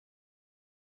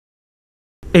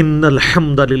ان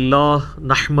الحمد للہ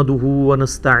نحمده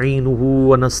ونستعینه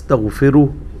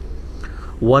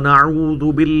ونستغفره ونعوذ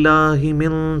باللہ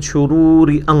من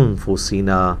شرور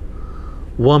انفسنا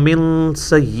ومن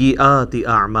سیئات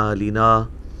اعمالنا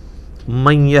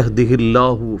من يهده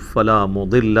اللہ فلا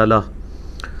مضل له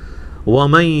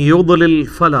ومن يضلل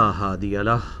فلا هادی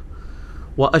له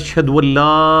واشهد ان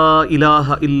لا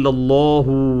الہ الا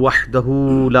اللہ وحدہ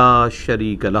لا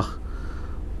شریک له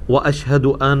واشهد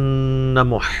ان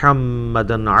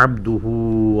محمدا عبده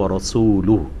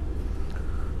ورسوله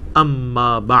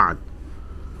اما بعد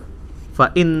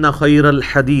فان خير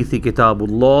الحديث كتاب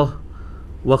الله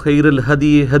وخير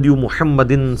الهدي هدي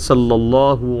محمد صلى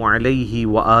الله عليه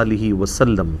وآله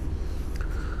وسلم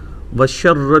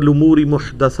وشر الامور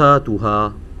محدثاتها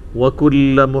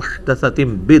وكل محدثة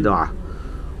بدعة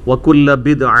وكل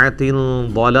بدعة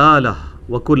ضلالة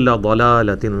وكل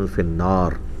ضلالة في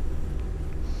النار.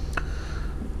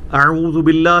 اعوذ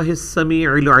باللہ السمیع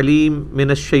العلیم من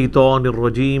الشیطان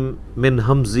الرجیم من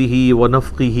ہمزہ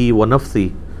ونفخہ ونفثہ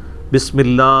بسم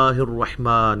اللہ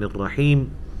الرحمن الرحیم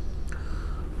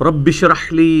رب اشرح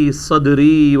لی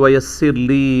صدری ویسر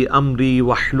لی امری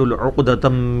واحلل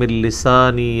عقدۃ من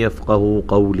لسانی یفقہوا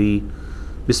قولی.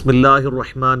 بسم اللہ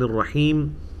الرحمن الرحیم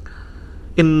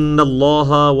ان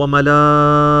اللہ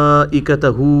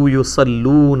وملائکتہ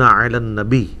یصلون علی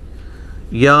النبی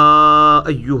یا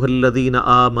ایہا الذین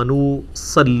آمنوا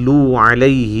صلوا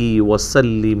علیہ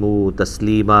وسلموا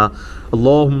تسلیما.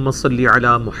 اللہم صلی علی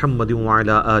محمد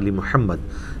وعلی آل محمد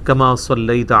کما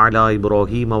صلیت علی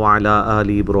ابراہیم وعلی آل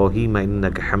ابراہیم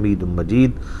انک حمید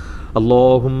مجید.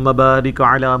 اللہم بارک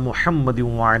علی محمد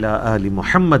وعلی آل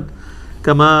محمد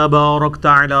کما بارکت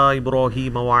علی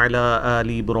ابراہیم وعلی آل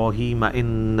ابراہیم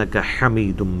انک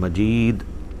حمید مجید.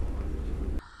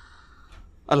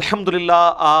 الحمدللہ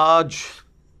آج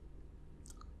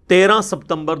 13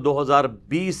 ستمبر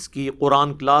 2020 کی قرآن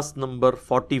کلاس نمبر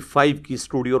 45 کی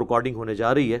اسٹوڈیو ریکارڈنگ ہونے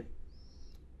جا رہی ہے.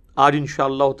 آج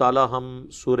انشاءاللہ تعالی ہم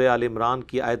سورہ آل عمران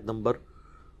کی آیت نمبر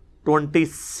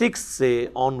 26 سے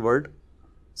آن ورڈ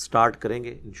سٹارٹ کریں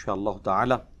گے انشاءاللہ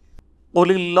تعالی. قل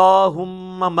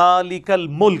اللہم مالک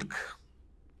الملک،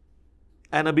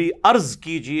 اے نبی عرض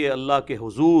کیجئے اللہ کے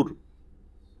حضور،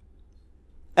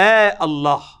 اے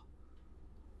اللہ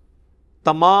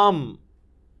تمام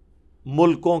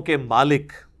ملکوں کے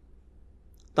مالک،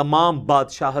 تمام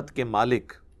بادشاہت کے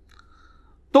مالک،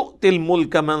 تؤتی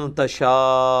الملک من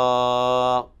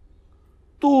تشاء،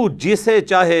 تو جسے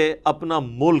چاہے اپنا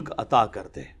ملک عطا کر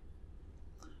دے.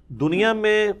 دنیا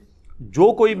میں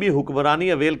جو کوئی بھی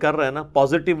حکمرانی اویل کر رہا ہے نا،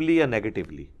 پازیٹیولی یا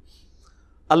نیگیٹیولی،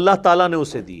 اللہ تعالیٰ نے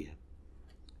اسے دی ہے،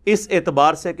 اس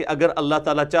اعتبار سے کہ اگر اللہ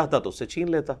تعالیٰ چاہتا تو اسے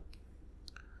چھین لیتا.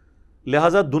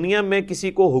 لہٰذا دنیا میں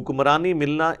کسی کو حکمرانی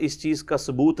ملنا اس چیز کا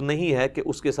ثبوت نہیں ہے کہ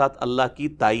اس کے ساتھ اللہ کی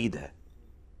تائید ہے.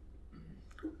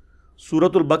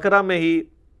 سورت البقرہ میں ہی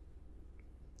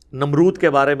نمرود کے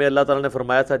بارے میں اللہ تعالیٰ نے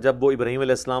فرمایا تھا، جب وہ ابراہیم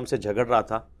علیہ السلام سے جھگڑ رہا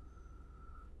تھا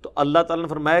تو اللہ تعالیٰ نے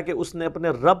فرمایا کہ اس نے اپنے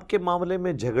رب کے معاملے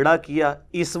میں جھگڑا کیا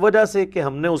اس وجہ سے کہ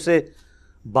ہم نے اسے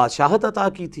بادشاہت عطا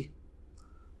کی تھی.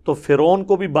 تو فرعون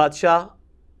کو بھی بادشاہ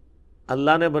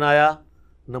اللہ نے بنایا،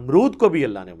 نمرود کو بھی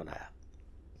اللہ نے بنایا،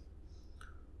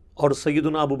 اور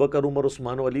سیدنا ابو بکر، عمر،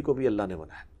 عثمان و علی کو بھی اللہ نے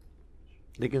بنایا.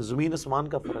 لیکن زمین آسمان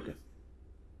کا فرق ہے.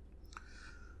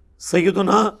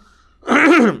 سیدنا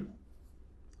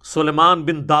سلیمان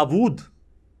بن داود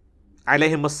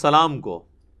علیہ السلام کو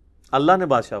اللہ نے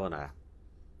بادشاہ بنایا،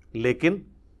 لیکن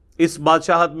اس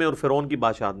بادشاہت میں اور فرعون کی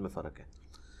بادشاہت میں فرق ہے.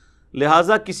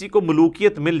 لہٰذا کسی کو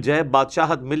ملوکیت مل جائے،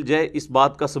 بادشاہت مل جائے، اس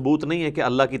بات کا ثبوت نہیں ہے کہ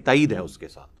اللہ کی تائید ہے اس کے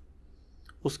ساتھ.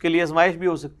 اس کے لیے آزمائش بھی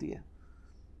ہو سکتی ہے،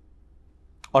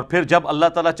 اور پھر جب اللہ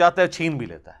تعالیٰ چاہتا ہے چھین بھی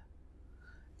لیتا ہے.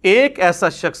 ایک ایسا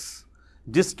شخص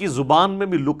جس کی زبان میں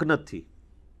بھی لکنت تھی،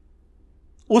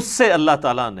 اس سے اللہ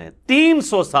تعالیٰ نے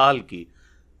 300 سال کی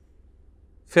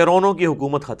فرعونوں کی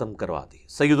حکومت ختم کروا دی.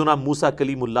 سیدنا موسیٰ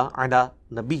کلیم اللہ علی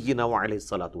نبینا وعلیہ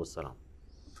الصلاۃ والسلام.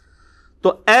 تو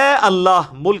اے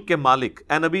اللہ ملک کے مالک،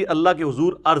 اے نبی اللہ کے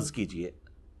حضور عرض کیجئے.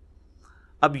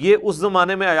 اب یہ اس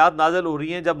زمانے میں آیات نازل ہو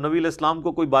رہی ہیں جب نبی علیہ السلام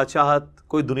کو کوئی بادشاہت،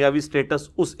 کوئی دنیاوی سٹیٹس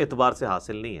اس اعتبار سے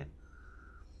حاصل نہیں ہے،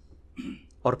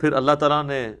 اور پھر اللہ تعالیٰ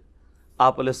نے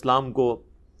آپ علیہ السلام کو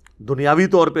دنیاوی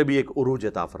طور پہ بھی ایک عروج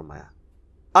عطا فرمایا.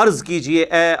 عرض کیجئے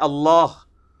اے اللہ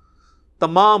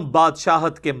تمام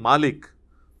بادشاہت کے مالک،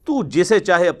 تو جسے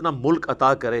چاہے اپنا ملک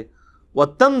عطا کرے.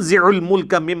 وَتَنزِعُ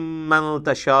الْمُلْكَ مِمَّن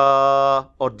تَشَاءُ،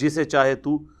 اور جسے چاہے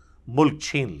تو ملک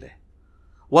چھین لے.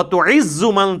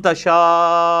 وَتُعِزُّ مَن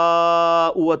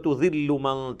تَشَاءُ وَتُذِلُّ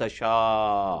مَن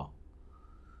تَشَاءُ،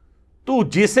 تو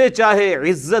جسے چاہے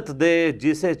عزت دے،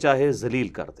 جسے چاہے ذلیل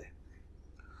کر دے.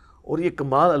 اور یہ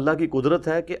کمال اللہ کی قدرت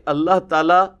ہے کہ اللہ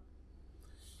تعالیٰ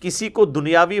کسی کو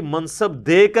دنیاوی منصب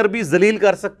دے کر بھی ذلیل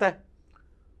کر سکتا ہے.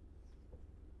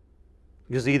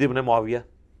 یزید ابن معاویہ،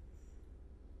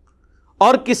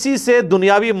 اور کسی سے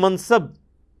دنیاوی منصب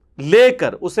لے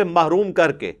کر اسے محروم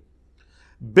کر کے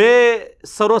بے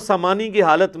سر و سامانی کی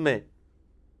حالت میں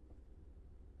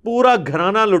پورا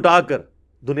گھرانہ لٹا کر،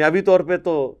 دنیاوی طور پہ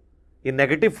تو یہ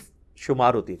نیگیٹو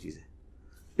شمار ہوتی ہیں چیزیں،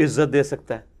 عزت دے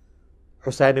سکتا ہے.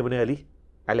 حسین ابن علی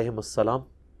علیہ السلام.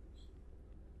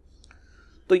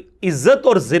 تو عزت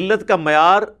اور ذلت کا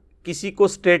معیار کسی کو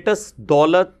سٹیٹس،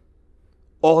 دولت،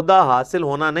 عہدہ حاصل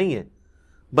ہونا نہیں ہے،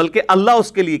 بلکہ اللہ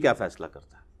اس کے لیے کیا فیصلہ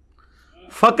کرتا ہے.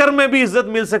 فقر میں بھی عزت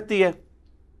مل سکتی ہے،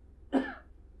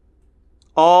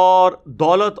 اور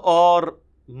دولت اور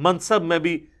منصب میں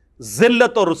بھی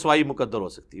ذلت اور رسوائی مقدر ہو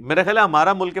سکتی ہے. میرا خیال ہے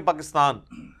ہمارا ملک پاکستان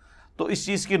تو اس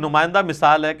چیز کی نمائندہ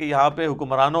مثال ہے کہ یہاں پہ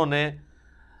حکمرانوں نے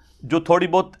جو تھوڑی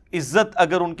بہت عزت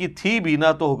اگر ان کی تھی بھی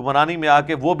نا، تو حکمرانی میں آ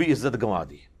کے وہ بھی عزت گنوا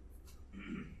دی.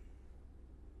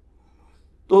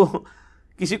 تو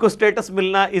کسی کو سٹیٹس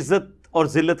ملنا عزت اور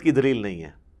ذلت کی دلیل نہیں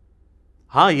ہے.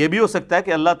 ہاں یہ بھی ہو سکتا ہے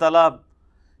کہ اللہ تعالیٰ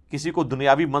کسی کو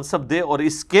دنیاوی منصب دے اور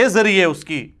اس کے ذریعے اس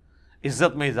کی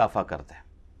عزت میں اضافہ کر دے.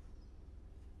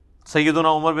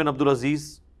 سیدنا عمر بن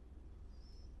عبدالعزیز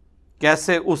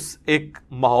کیسے اس ایک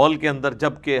ماحول کے اندر،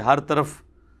 جب کہ ہر طرف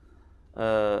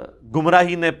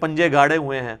گمراہی نے پنجے گاڑے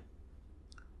ہوئے ہیں،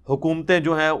 حکومتیں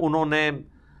جو ہیں انہوں نے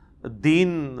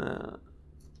دین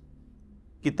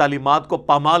کی تعلیمات کو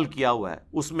پامال کیا ہوا ہے،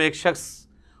 اس میں ایک شخص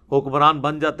حکمران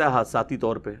بن جاتا ہے حادثاتی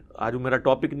طور پہ. آج میرا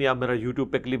ٹاپک نہیں، آپ میرا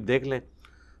یوٹیوب پہ کلپ دیکھ لیں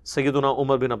سیدنا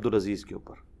عمر بن عبدالعزیز کے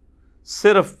اوپر.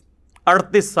 صرف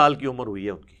 38 سال کی عمر ہوئی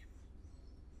ہے ان کی.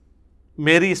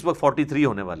 میری اس وقت 43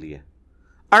 ہونے والی ہے.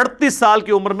 38 سال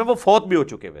کی عمر میں وہ فوت بھی ہو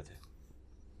چکے ہوئے تھے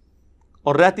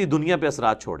اور رہتی دنیا پہ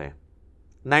اثرات چھوڑے.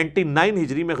 99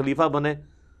 ہجری میں خلیفہ بنے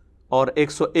اور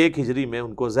 101 ہجری میں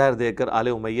ان کو زہر دے کر آل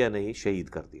امیہ نے ہی شہید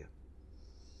کر دیا.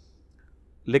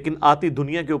 لیکن آتی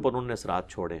دنیا کے اوپر انہوں نے اثرات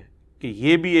چھوڑے ہیں کہ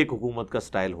یہ بھی ایک حکومت کا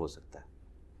سٹائل ہو سکتا ہے.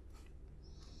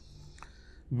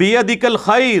 بیدک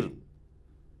الخیر،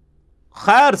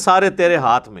 خیر سارے تیرے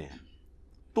ہاتھ میں ہے،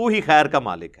 تو ہی خیر کا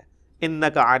مالک ہے.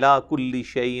 انک علی کل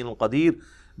شیء قدیر،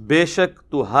 بے شک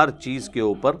تو ہر چیز کے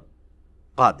اوپر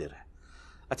قادر ہے.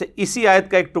 اچھا، اسی آیت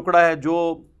کا ایک ٹکڑا ہے جو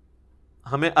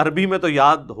ہمیں عربی میں تو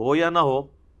یاد ہو یا نہ ہو،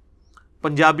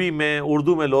 پنجابی میں،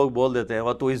 اردو میں لوگ بول دیتے ہیں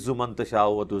وَتُعِزُّ مَن تَشَاءُ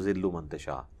وَتُذِلُّ مَن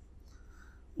تَشَاءُ.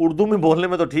 اردو میں بولنے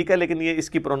میں تو ٹھیک ہے، لیکن یہ اس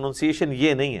کی پروننسیشن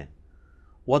یہ نہیں ہے.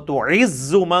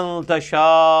 وَتُعِزُّ مَن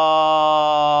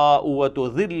تَشَاءُ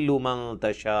وَتُذِلُّ مَن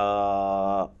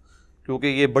تَشَاءُ، کیونکہ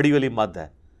یہ بڑی والی مد ہے،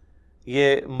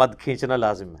 یہ مد کھینچنا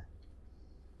لازم ہے.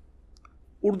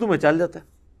 اردو میں چل جاتا ہے.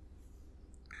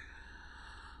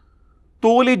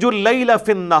 تولج اللیل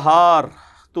فی النہار،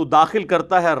 تو داخل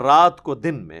کرتا ہے رات کو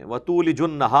دن میں. وتولج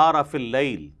النہار فی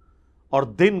اللیل، اور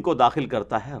دن کو داخل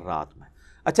کرتا ہے رات میں.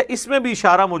 اچھا، اس میں بھی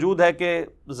اشارہ موجود ہے کہ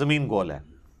زمین گول ہے،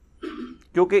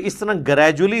 کیونکہ اس طرح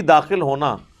گریجولی داخل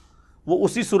ہونا وہ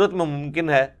اسی صورت میں ممکن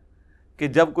ہے کہ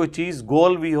جب کوئی چیز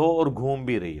گول بھی ہو اور گھوم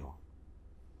بھی رہی ہو.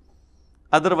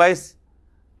 ادروائز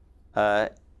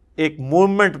ایک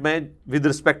موومنٹ میں ود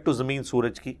رسپیکٹ ٹو زمین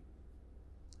سورج کی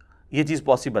یہ چیز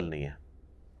پاسبل نہیں ہے.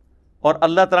 اور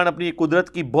اللہ تعالیٰ نے اپنی قدرت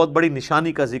کی بہت بڑی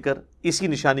نشانی کا ذکر، اسی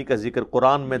نشانی کا ذکر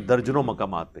قرآن میں درجنوں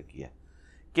مقامات پہ کیا ہے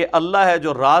کہ اللہ ہے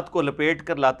جو رات کو لپیٹ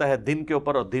کر لاتا ہے دن کے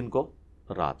اوپر اور دن کو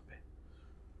رات پہ.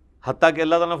 حتیٰ کہ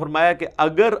اللہ تعالیٰ نے فرمایا کہ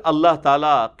اگر اللہ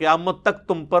تعالیٰ قیامت تک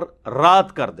تم پر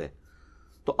رات کر دے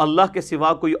تو اللہ کے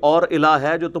سوا کوئی اور الہ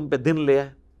ہے جو تم پہ دن لے آئے،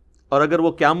 اور اگر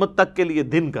وہ قیامت تک کے لیے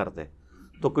دن کر دے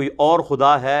تو کوئی اور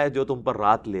خدا ہے جو تم پر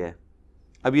رات لے آئے.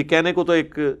 اب یہ کہنے کو تو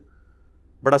ایک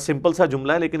بڑا سمپل سا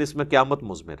جملہ ہے، لیکن اس میں قیامت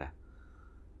مضمر ہے.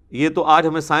 یہ تو آج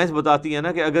ہمیں سائنس بتاتی ہے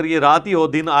نا کہ اگر یہ رات ہی ہو،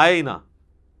 دن آئے ہی نہ،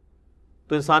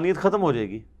 تو انسانیت ختم ہو جائے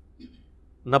گی.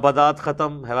 نباتات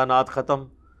ختم، حیوانات ختم.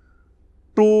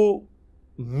 2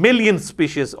 million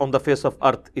species on the face of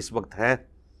earth اس وقت ہیں.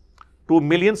 2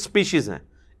 ملین اسپیشیز ہیں.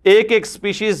 ایک ایک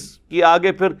اسپیشیز کی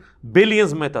آگے پھر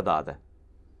بلینز میں تعداد ہے.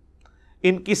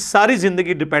 ان کی ساری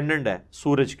زندگی ڈیپینڈنٹ ہے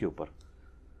سورج کے اوپر.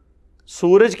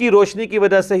 سورج کی روشنی کی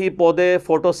وجہ سے ہی پودے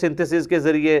فوٹو سنتھسس کے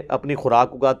ذریعے اپنی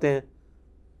خوراک اگاتے ہیں.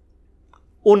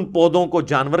 ان پودوں کو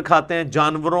جانور کھاتے ہیں،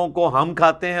 جانوروں کو ہم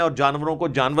کھاتے ہیں، اور جانوروں کو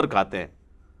جانور کھاتے ہیں،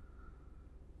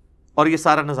 اور یہ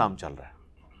سارا نظام چل رہا ہے.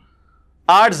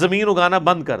 آج زمین اگانا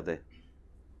بند کر دے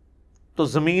تو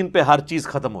زمین پہ ہر چیز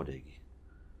ختم ہو جائے گی.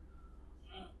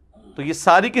 تو یہ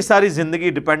ساری کی ساری زندگی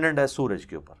ڈیپینڈنٹ ہے سورج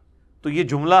کے اوپر. تو یہ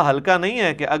جملہ ہلکا نہیں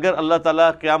ہے کہ اگر اللہ تعالیٰ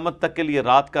قیامت تک کے لیے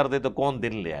رات کر دے تو کون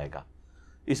دن لے آئے گا.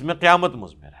 اس میں قیامت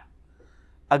مضمر ہے.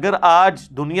 اگر آج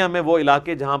دنیا میں وہ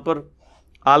علاقے جہاں پر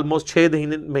آلموسٹ 6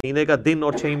 مہینے کا دن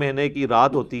اور 6 مہینے کی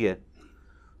رات ہوتی ہے،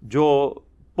 جو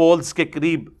پولز کے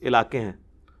قریب علاقے ہیں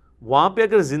وہاں پہ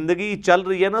اگر زندگی چل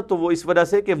رہی ہے نا تو وہ اس وجہ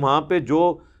سے کہ وہاں پہ جو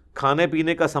کھانے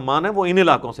پینے کا سامان ہے وہ ان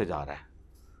علاقوں سے جا رہا ہے،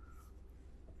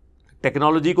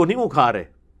 ٹیکنالوجی کو نہیں وہ کھا رہے،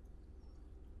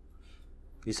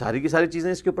 یہ ساری کی ساری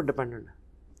چیزیں اس کے اوپر ڈیپینڈنٹ ہیں۔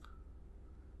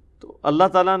 تو اللہ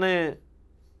تعالیٰ نے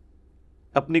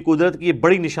اپنی قدرت کی یہ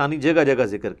بڑی نشانی جگہ جگہ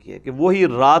ذکر کی ہے کہ وہی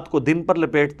رات کو دن پر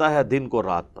لپیٹتا ہے، دن کو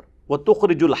رات پر۔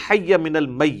 وَتُخْرِجُ الْحَيَّ مِنَ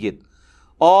الْمَيِّتِ،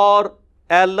 اور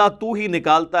اے اللہ تو ہی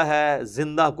نکالتا ہے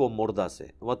زندہ کو مردہ سے،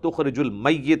 وَتُخْرِجُ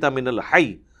الْمَيِّتَ مِنَ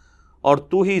الْحَيِّ، اور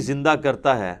تو ہی زندہ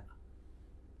کرتا ہے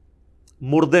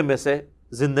مردے میں سے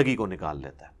زندگی کو نکال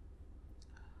لیتا ہے۔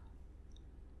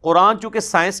 قرآن چونکہ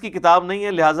سائنس کی کتاب نہیں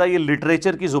ہے لہٰذا یہ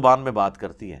لٹریچر کی زبان میں بات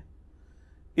کرتی ہے،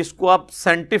 اس کو آپ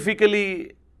سائنٹیفکلی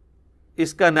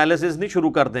اس کا انالیسز نہیں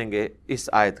شروع کر دیں گے اس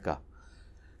آیت کا،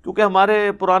 کیونکہ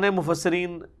ہمارے پرانے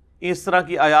مفسرین اس طرح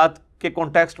کی آیات کے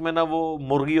کانٹیکسٹ میں نا وہ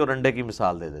مرغی اور انڈے کی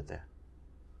مثال دے دیتے ہیں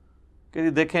کہ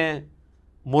دیکھیں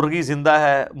مرغی زندہ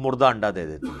ہے، مردہ انڈا دے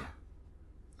دیتی ہے،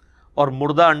 اور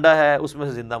مردہ انڈا ہے اس میں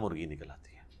سے زندہ مرغی نکل آتی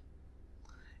ہے۔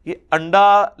 یہ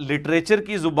انڈا لٹریچر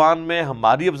کی زبان میں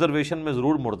ہماری آبزرویشن میں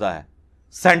ضرور مردہ ہے،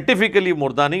 سائنٹیفکلی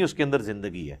مردہ نہیں، اس کے اندر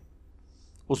زندگی ہے،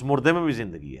 اس مردے میں بھی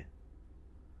زندگی ہے،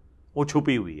 وہ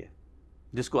چھپی ہوئی ہے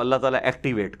جس کو اللہ تعالیٰ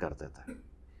ایکٹیویٹ کر دیتا ہے۔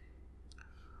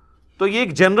 تو یہ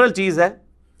ایک جنرل چیز ہے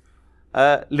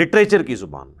لٹریچر کی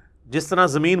زبان میں، جس طرح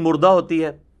زمین مردہ ہوتی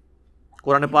ہے،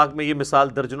 قرآن پاک میں یہ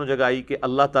مثال درجنوں جگہ آئی کہ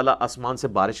اللہ تعالیٰ آسمان سے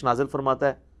بارش نازل فرماتا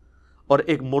ہے اور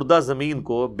ایک مردہ زمین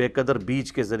کو بے قدر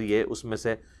بیج کے ذریعے اس میں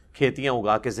سے کھیتیاں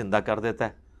اگا کے زندہ کر دیتا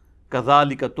ہے۔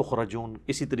 کذالک تخرجون،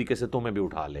 اسی طریقے سے تمہیں بھی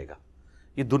اٹھا لے گا۔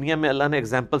 یہ دنیا میں اللہ نے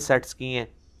ایگزامپل سیٹ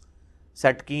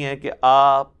کی ہیں کہ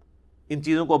آپ ان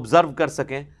چیزوں کو آبزرو کر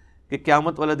سکیں کہ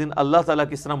قیامت والے دن اللہ تعالیٰ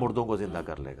کس طرح مردوں کو زندہ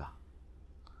کر لے گا۔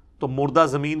 تو مردہ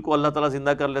زمین کو اللہ تعالیٰ زندہ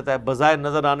کر لیتا ہے، بظاہر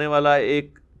نظر آنے والا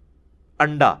ایک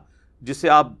انڈا جسے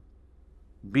آپ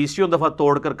 20 دفعہ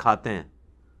توڑ کر کھاتے ہیں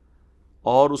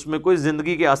اور اس میں کوئی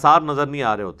زندگی کے آثار نظر نہیں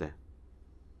آ رہے ہوتے،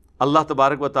 اللہ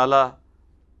تبارک و تعالیٰ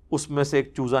اس میں سے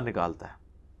ایک چوزا نکالتا ہے۔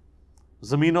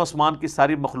 زمین و آسمان کی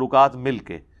ساری مخلوقات مل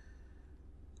کے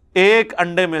ایک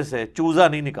انڈے میں سے چوزا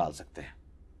نہیں نکال سکتے۔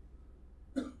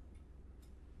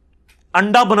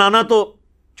 انڈا بنانا تو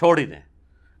چھوڑ ہی دیں،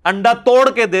 انڈا توڑ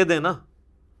کے دے دیں نا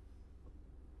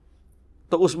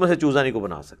تو اس میں سے چوزا نہیں کو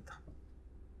بنا سکتا،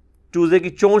 چوزے کی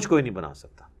چونچ کوئی نہیں بنا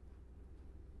سکتا۔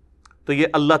 تو یہ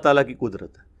اللہ تعالیٰ کی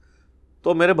قدرت ہے۔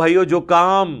 تو میرے بھائیو، جو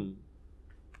کام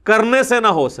کرنے سے نہ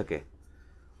ہو سکے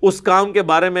اس کام کے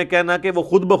بارے میں کہنا کہ وہ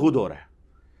خود بخود ہو رہا ہے،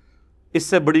 اس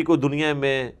سے بڑی کوئی دنیا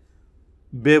میں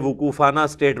بے وقوفانہ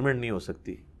سٹیٹمنٹ نہیں ہو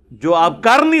سکتی۔ جو آپ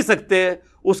کر نہیں سکتے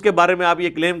اس کے بارے میں آپ یہ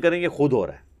کلیم کریں گے خود ہو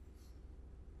رہا ہے۔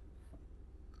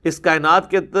 اس کائنات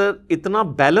کے اندر اتنا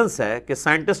بیلنس ہے کہ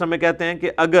سائنٹسٹ ہمیں کہتے ہیں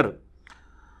کہ اگر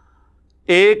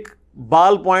ایک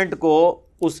بال پوائنٹ کو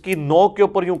اس کی نوک کے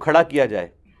اوپر یوں کھڑا کیا جائے،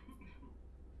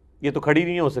 یہ تو کھڑی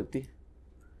نہیں ہو سکتی،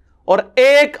 اور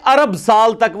 1 ارب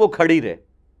سال تک وہ کھڑی رہے،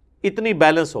 اتنی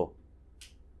بیلنس ہو،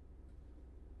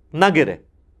 نہ گرے،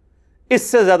 اس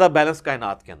سے زیادہ بیلنس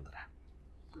کائنات کے اندر ہے۔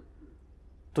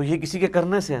 تو یہ کسی کے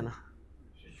کرنے سے ہے نا،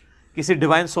 کسی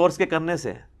ڈیوائن سورس کے کرنے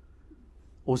سے ہے۔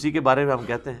 اسی کے بارے میں ہم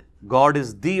کہتے ہیں God is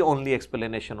the only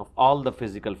explanation of all the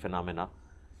physical phenomena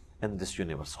in this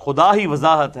universe۔ خدا ہی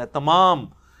وضاحت ہے تمام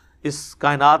اس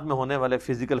کائنات میں ہونے والے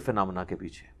فزیکل فینامنا کے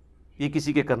پیچھے، یہ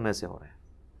کسی کے کرنے سے ہو رہے ہیں۔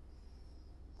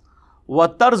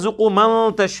 وَتَرْزُقُ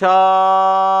مَن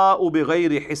تَشَاءُ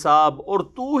بِغَيْرِ حِساب، اور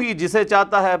تو ہی جسے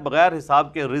چاہتا ہے بغیر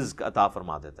حساب کے رزق عطا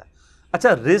فرما دیتا ہے۔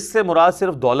 اچھا، رزق سے مراد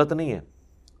صرف دولت نہیں ہے،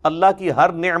 اللہ کی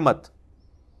ہر نعمت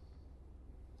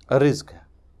رزق ہے،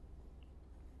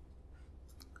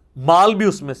 مال بھی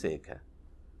اس میں سے ایک ہے،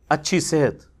 اچھی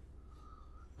صحت،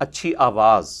 اچھی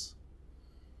آواز،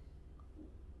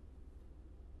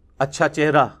 اچھا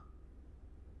چہرہ،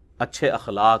 اچھے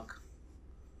اخلاق،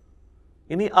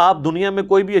 یعنی آپ دنیا میں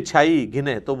کوئی بھی اچھائی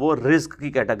گنے تو وہ رزق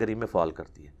کی کیٹیگری میں فال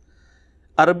کرتی ہے۔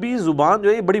 عربی زبان جو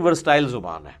ہے یہ بڑی ورسٹائل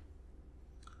زبان ہے،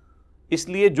 اس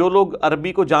لیے جو لوگ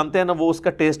عربی کو جانتے ہیں نا وہ اس کا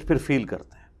ٹیسٹ پھر فیل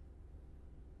کرتے ہیں۔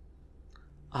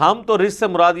 ہم تو رزق سے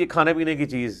مراد یہ کھانے پینے کی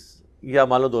چیز یا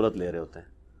مال و دولت لے رہے ہوتے ہیں۔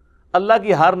 اللہ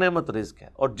کی ہر نعمت رزق ہے،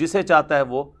 اور جسے چاہتا ہے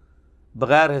وہ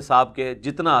بغیر حساب کے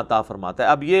جتنا عطا فرماتا ہے۔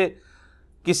 اب یہ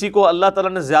کسی کو اللہ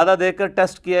تعالیٰ نے زیادہ دے کر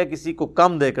ٹیسٹ کیا ہے، کسی کو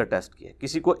کم دے کر ٹیسٹ کیا ہے،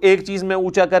 کسی کو ایک چیز میں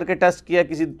اونچا کر کے ٹیسٹ کیا ہے،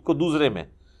 کسی کو دوسرے میں،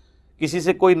 کسی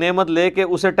سے کوئی نعمت لے کے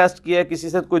اسے ٹیسٹ کیا ہے، کسی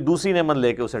سے کوئی دوسری نعمت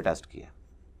لے کے اسے ٹیسٹ کیا ہے۔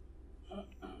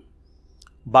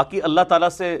 باقی اللہ تعالیٰ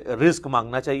سے رزق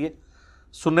مانگنا چاہیے۔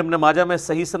 سنن ابن ماجہ میں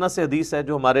صحیح سند سے حدیث ہے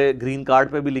جو ہمارے گرین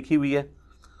کارڈ پہ بھی لکھی ہوئی ہے،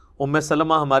 ام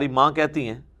سلمہ ہماری ماں کہتی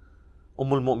ہیں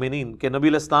ام المؤمنین کہ نبی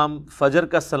علیہ السلام فجر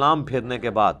کا سلام پھیرنے کے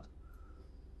بعد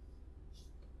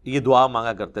یہ دعا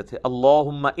مانگا کرتے تھے،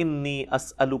 اللہم انی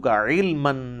اسألک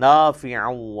علما نافعا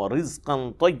ورزقا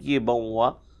طیبا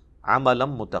وعملا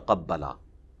متقبلا،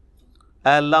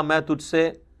 اے اللہ میں تجھ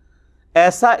سے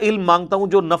ایسا علم مانگتا ہوں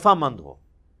جو نفع مند ہو،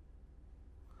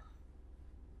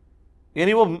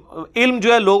 یعنی وہ علم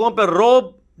جو ہے لوگوں پہ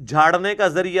روب جھاڑنے کا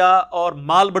ذریعہ اور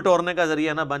مال بٹورنے کا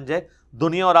ذریعہ نہ بن جائے،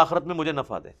 دنیا اور آخرت میں مجھے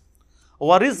نفع دے،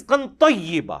 وَرِزْقًا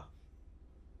طَيِّبًا،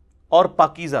 اور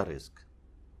پاکیزہ رزق،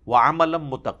 وَعَمَلًا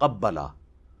مُتَقَبَّلًا،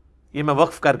 یہ میں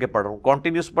وقف کر کے پڑھ رہا ہوں،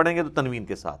 کانٹینیوس پڑھیں گے تو تنوین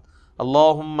کے ساتھ،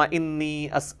 اللہم انی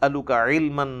اسألک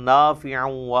علما نافعا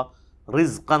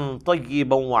ورزقا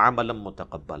طیبا وعملا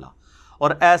متقبلا،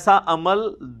 اور ایسا عمل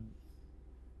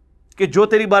کہ جو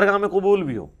تیری بارگاہ میں قبول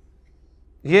بھی ہو،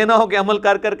 یہ نہ ہو کہ عمل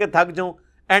کر کر کے تھک جاؤں،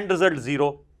 اینڈ رزلٹ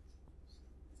زیرو،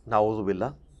 نعوذ باللہ۔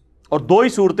 اور دو ہی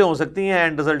صورتیں ہو سکتی ہیں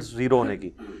اینڈ رزلٹ زیرو ہونے کی،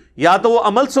 یا تو وہ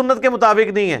عمل سنت کے مطابق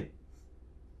نہیں ہے،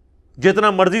 جتنا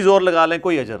مرضی زور لگا لیں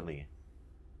کوئی اجر نہیں ہے،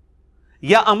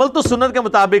 یا عمل تو سنت کے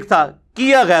مطابق تھا،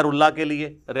 کیا غیر اللہ کے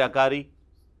لیے، ریاکاری۔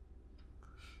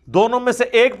 دونوں میں سے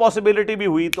ایک پاسبلٹی بھی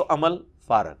ہوئی تو عمل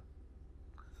فارغ۔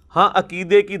 ہاں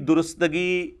عقیدے کی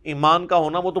درستگی، ایمان کا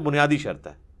ہونا وہ تو بنیادی شرط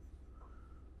ہے،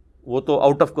 وہ تو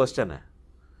آؤٹ آف کوسچن ہے۔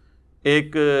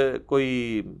 ایک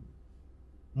کوئی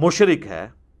مشرک ہے،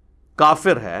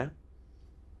 کافر ہے،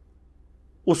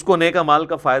 اس کو نیک اعمال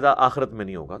کا فائدہ آخرت میں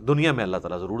نہیں ہوگا، دنیا میں اللہ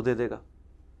تعالیٰ ضرور دے دے گا،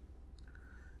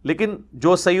 لیکن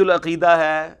جو صحیح العقیدہ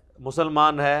ہے،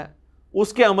 مسلمان ہے،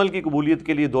 اس کے عمل کی قبولیت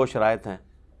کے لیے دو شرائط ہیں،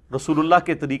 رسول اللہ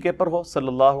کے طریقے پر ہو صلی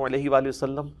اللہ علیہ وآلہ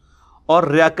وسلم، اور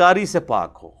ریاکاری سے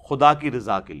پاک ہو، خدا کی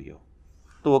رضا کے لیے ہو،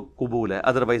 تو وہ قبول ہے،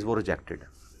 ادروائز وہ ریجیکٹڈ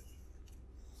ہے۔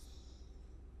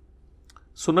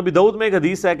 سنن ابی داؤد میں ایک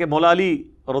حدیث ہے کہ مولا علی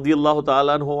رضی اللہ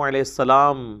تعالیٰ عنہ علیہ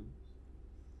السلام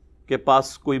کے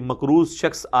پاس کوئی مقروض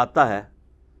شخص آتا ہے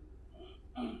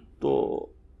تو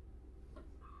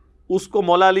اس کو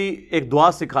مولا علی ایک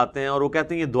دعا سکھاتے ہیں، اور وہ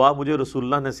کہتے ہیں یہ دعا مجھے رسول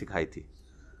اللہ نے سکھائی تھی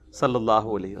صلی اللہ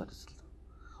علیہ وسلم،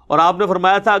 اور آپ نے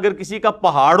فرمایا تھا اگر کسی کا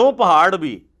پہاڑوں پہاڑ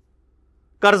بھی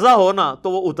قرضہ ہو نا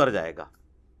تو وہ اتر جائے گا،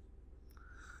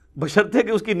 بشرطے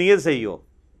کہ اس کی نیت صحیح ہو،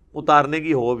 اتارنے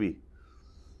کی ہو بھی۔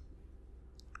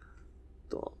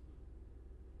 تو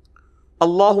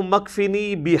اللہم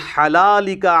اکفنی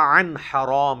بحلالک عن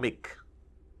حرامک،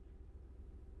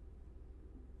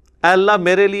 اے اللہ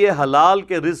میرے لیے حلال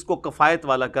کے رزق کو کفایت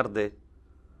والا کر دے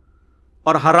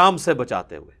اور حرام سے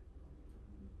بچاتے ہوئے۔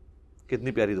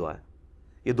 کتنی پیاری دعا ہے،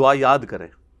 یہ دعا یاد کریں،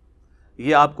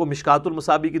 یہ آپ کو مشکات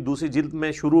المصابیح کی دوسری جلد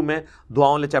میں شروع میں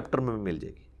دعاؤں والے چیپٹر میں مل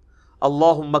جائے گی۔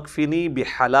 اللہم اکفنی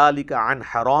بحلالک عن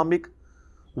حرامک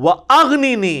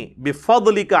واغننی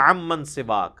بفضلک عمن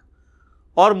سواک،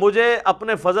 اور مجھے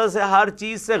اپنے فضل سے ہر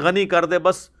چیز سے غنی کر دے،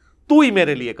 بس تو ہی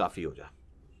میرے لیے کافی ہو جا۔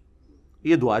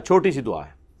 یہ دعا چھوٹی سی دعا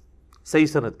ہے صحیح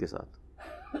سند کے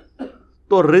ساتھ۔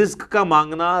 تو رزق کا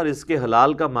مانگنا، رزق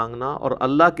حلال کا مانگنا، اور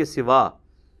اللہ کے سوا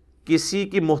کسی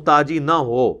کی محتاجی نہ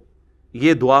ہو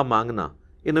یہ دعا مانگنا،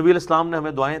 یہ نبی علیہ السلام نے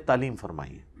ہمیں دعائیں تعلیم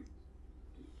فرمائی ہیں۔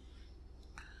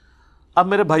 اب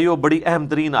میرے بھائیوں بڑی اہم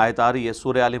ترین آیت آ رہی ہے،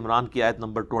 سورہ آل عمران کی آیت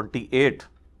نمبر 28۔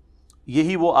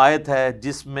 یہی وہ آیت ہے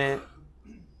جس میں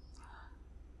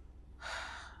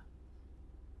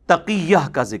تقیہ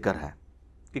کا ذکر ہے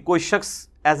کہ کوئی شخص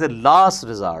ایز اے لاسٹ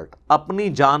ریزارٹ اپنی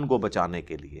جان کو بچانے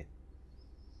کے لیے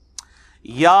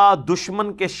یا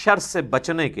دشمن کے شر سے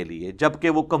بچنے کے لیے جبکہ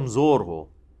وہ کمزور ہو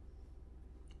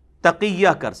تقیہ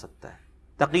کر سکتا ہے۔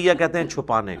 تقیہ کہتے ہیں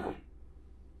چھپانے کو۔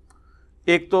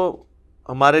 ایک تو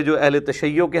ہمارے جو اہل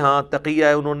تشیع کے ہاں تقیہ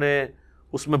ہے، انہوں نے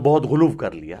اس میں بہت غلو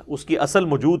کر لیا، اس کی اصل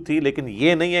موجود تھی، لیکن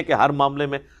یہ نہیں ہے کہ ہر معاملے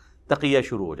میں تقیہ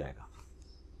شروع ہو جائے گا۔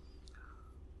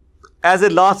 ایز اے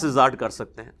لاسٹ ریزارٹ کر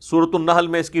سکتے ہیں۔ سورۃ النحل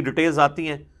میں اس کی ڈیٹیلز آتی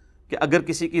ہیں کہ اگر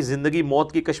کسی کی زندگی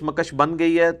موت کی کشمکش بن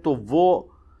گئی ہے تو وہ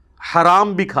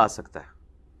حرام بھی کھا سکتا ہے،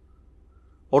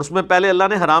 اور اس میں پہلے اللہ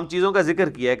نے حرام چیزوں کا ذکر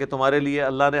کیا ہے کہ تمہارے لیے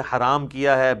اللہ نے حرام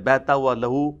کیا ہے بہتا ہوا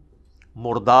لہو،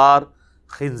 مردار،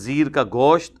 خنزیر کا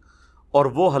گوشت، اور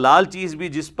وہ حلال چیز بھی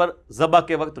جس پر ذبح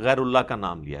کے وقت غیر اللہ کا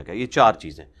نام لیا گیا۔ یہ 4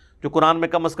 چیزیں جو قرآن میں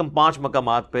کم از کم 5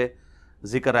 مقامات پہ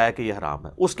ذکر آیا کہ یہ حرام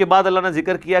ہے۔ اس کے بعد اللہ نے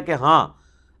ذکر کیا کہ ہاں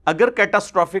اگر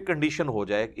کیٹاسٹرافک کنڈیشن ہو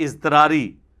جائے،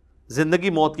 اضطراری زندگی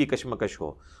موت کی کشمکش ہو،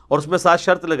 اور اس میں ساتھ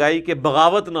شرط لگائی کہ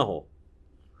بغاوت نہ ہو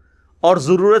اور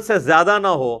ضرورت سے زیادہ نہ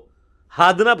ہو،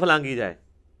 حد نہ پھلانگی جائے،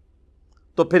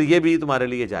 تو پھر یہ بھی تمہارے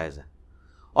لیے جائز ہے۔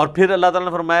 اور پھر اللہ تعالیٰ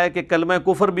نے فرمایا کہ کلمہ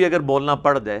کفر بھی اگر بولنا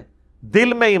پڑ جائے،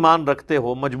 دل میں ایمان رکھتے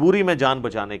ہو مجبوری میں جان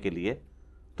بچانے کے لیے،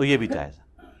 تو یہ بھی جائز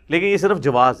ہے، لیکن یہ صرف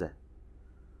جواز ہے۔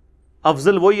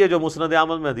 افضل وہی ہے جو مسند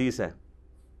احمد میں حدیث ہے،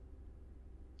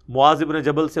 معاذ ابن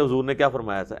جبل سے حضور نے کیا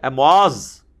فرمایا تھا؟ اے معاذ،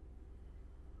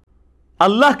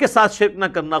 اللہ کے ساتھ شرک نہ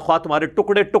کرنا، خواہ تمہارے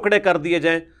ٹکڑے ٹکڑے کر دیے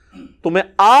جائیں، تمہیں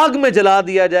آگ میں جلا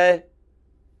دیا جائے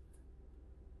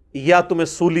یا تمہیں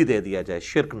سولی دے دیا جائے،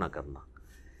 شرک نہ کرنا۔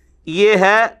 یہ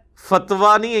ہے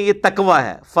فتویٰ نہیں ہے، یہ تقویٰ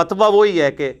ہے۔ فتویٰ وہی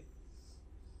ہے کہ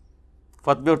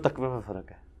فتوے اور تقوی میں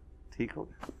فرق ہے، ٹھیک ہو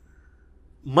گیا۔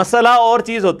 مسئلہ اور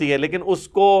چیز ہوتی ہے لیکن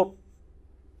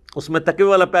اس میں تقوی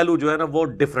والا پہلو جو ہے نا وہ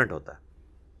ڈیفرنٹ ہوتا ہے۔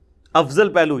 افضل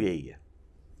پہلو یہی ہے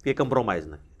کہ کمپرومائز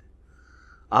نہ کیے۔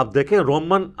 آپ دیکھیں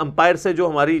رومن امپائر سے جو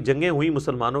ہماری جنگیں ہوئی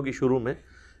مسلمانوں کی شروع میں،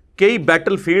 کئی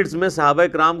بیٹل فیلڈز میں صحابہ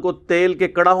کرام کو تیل کے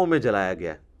کڑاہوں میں جلایا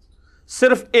گیا ہے،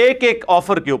 صرف ایک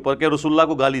آفر کے اوپر کہ رسول اللہ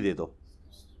کو گالی دے دو۔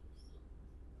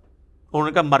 انہوں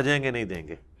نے کہا مر جائیں گے، نہیں دیں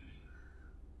گے۔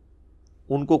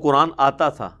 ان کو قرآن آتا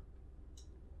تھا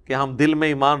کہ ہم دل میں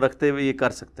ایمان رکھتے ہوئے یہ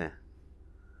کر سکتے ہیں،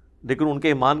 لیکن ان کے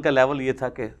ایمان کا لیول یہ تھا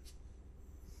کہ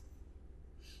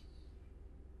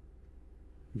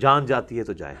جان جاتی ہے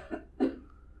تو جائے۔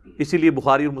 اسی لیے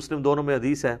بخاری اور مسلم دونوں میں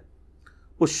حدیث ہے،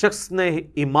 اس شخص نے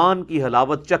ایمان کی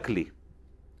حلاوت چکھ لی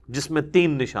جس میں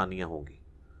 3 نشانیاں ہوں گی۔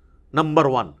 نمبر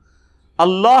 1،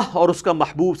 اللہ اور اس کا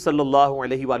محبوب صلی اللہ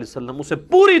علیہ وآلہ وسلم اسے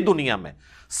پوری دنیا میں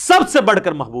سب سے بڑھ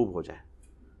کر محبوب ہو جائے۔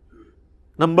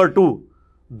 نمبر 2،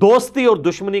 دوستی اور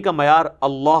دشمنی کا معیار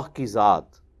اللہ کی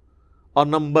ذات۔ اور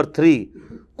نمبر 3،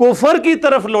 کفر کی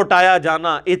طرف لوٹایا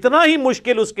جانا اتنا ہی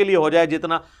مشکل اس کے لیے ہو جائے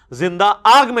جتنا زندہ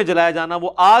آگ میں جلایا جانا۔ وہ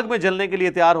آگ میں جلنے کے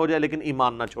لیے تیار ہو جائے لیکن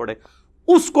ایمان نہ چھوڑے،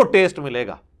 اس کو ٹیسٹ ملے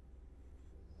گا۔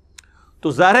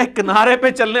 تو ظاہر ہے کنارے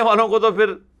پہ چلنے والوں کو تو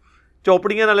پھر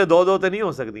چوپڑیاں نالے دو تے نہیں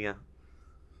ہو سکتیاں،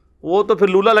 وہ تو پھر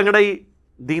لولا لنگڑا ہی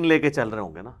دین لے کے چل رہے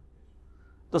ہوں گے نا۔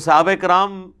 تو صحابہ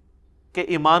کرام کے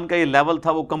ایمان کا یہ لیول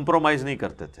تھا، وہ کمپرومائز نہیں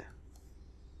کرتے تھے،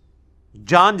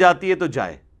 جان جاتی ہے تو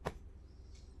جائے۔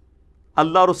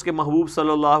 اللہ اور اس کے محبوب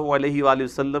صلی اللہ علیہ وآلہ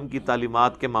وسلم کی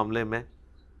تعلیمات کے معاملے میں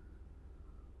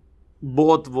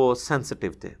بہت وہ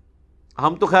سینسٹیو تھے۔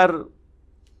 ہم تو خیر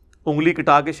انگلی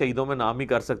کٹا کے شہیدوں میں نام ہی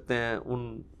کر سکتے ہیں،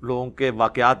 ان لوگوں کے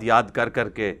واقعات یاد کر کر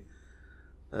کے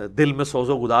دل میں سوز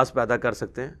و گداز پیدا کر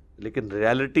سکتے ہیں، لیکن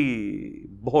ریالٹی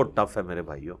بہت ٹف ہے میرے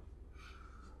بھائیوں،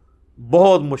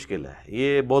 بہت مشکل ہے،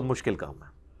 یہ بہت مشکل کام ہے۔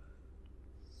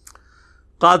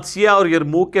 قادسیہ اور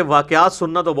یرموک کے واقعات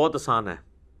سننا تو بہت آسان ہے،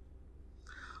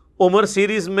 عمر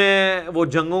سیریز میں وہ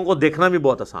جنگوں کو دیکھنا بھی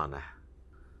بہت آسان ہے۔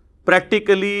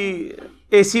 پریکٹیکلی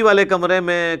اے سی والے کمرے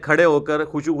میں کھڑے ہو کر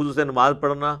خشوع و خضوع سے نماز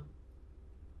پڑھنا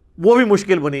وہ بھی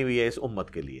مشکل بنی ہوئی ہے اس امت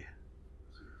کے لیے۔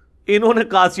 انہوں نے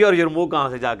قادسیہ اور یرموک کہاں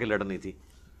سے جا کے لڑنی تھی؟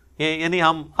 یعنی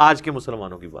ہم آج کے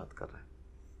مسلمانوں کی بات کر رہے ہیں۔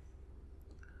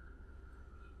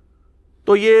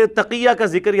 تو یہ تقیہ کا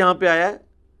ذکر یہاں پہ آیا ہے،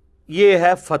 یہ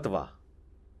ہے فتویٰ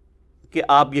کہ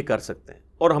آپ یہ کر سکتے ہیں،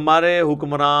 اور ہمارے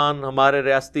حکمران، ہمارے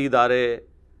ریاستی ادارے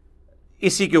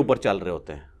اسی کے اوپر چل رہے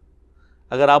ہوتے ہیں۔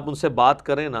 اگر آپ ان سے بات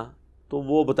کریں نا تو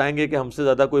وہ بتائیں گے کہ ہم سے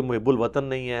زیادہ کوئی محب الوطن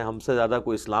نہیں ہے، ہم سے زیادہ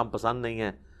کوئی اسلام پسند نہیں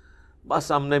ہے،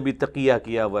 بس ہم نے بھی تقیہ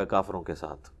کیا ہوا ہے کافروں کے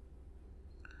ساتھ،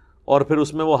 اور پھر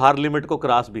اس میں وہ ہر لمٹ کو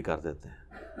کراس بھی کر دیتے ہیں۔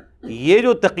 یہ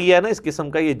جو تقیہ ہے نا اس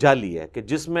قسم کا، یہ جعلی ہے کہ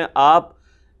جس میں آپ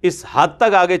اس حد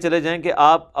تک آگے چلے جائیں کہ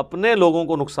آپ اپنے لوگوں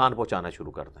کو نقصان پہنچانا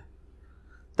شروع کر دیں۔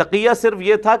 تقیہ صرف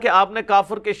یہ تھا کہ آپ نے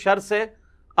کافر کے شر سے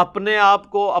اپنے آپ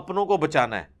کو، اپنوں کو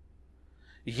بچانا ہے۔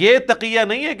 یہ تقیہ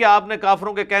نہیں ہے کہ آپ نے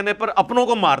کافروں کے کہنے پر اپنوں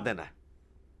کو مار دینا ہے،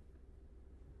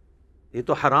 یہ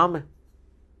تو حرام ہے۔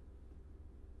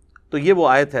 تو یہ وہ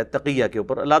آیت ہے تقیہ کے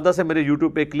اوپر، علیحدہ سے میرے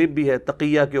یوٹیوب پہ کلپ بھی ہے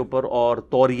تقیہ کے اوپر، اور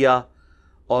توریہ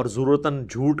اور ضرورتاً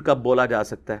جھوٹ کب بولا جا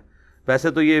سکتا ہے۔ ویسے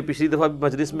تو یہ پچھلی دفعہ بھی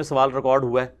مجلس میں سوال ریکارڈ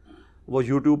ہوا ہے، وہ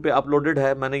یوٹیوب پہ اپلوڈڈ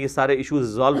ہے، میں نے یہ سارے ایشوز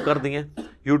ریزالو کر دیے ہیں۔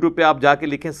 یوٹیوب پہ آپ جا کے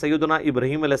لکھیں سیدنا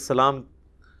ابراہیم علیہ السلام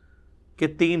کے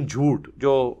 3 جھوٹ،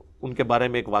 جو ان کے بارے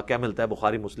میں ایک واقعہ ملتا ہے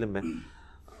بخاری مسلم میں،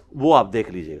 وہ آپ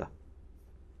دیکھ لیجئے گا۔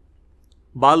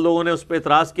 بعض لوگوں نے اس پہ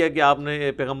اعتراض کیا کہ آپ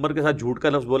نے پیغمبر کے ساتھ جھوٹ کا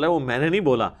لفظ بولا ہے، وہ میں نے نہیں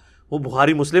بولا، وہ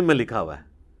بخاری مسلم میں لکھا ہوا ہے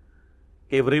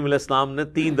کہ ابراہیم علیہ السلام نے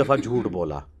 3 دفعہ جھوٹ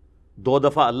بولا، 2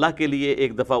 دفعہ اللہ کے لیے،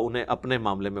 1 دفعہ انہیں اپنے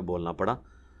معاملے میں بولنا پڑا۔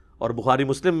 اور بخاری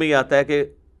مسلم میں یہ آتا ہے کہ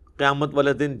قیامت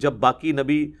والے دن جب باقی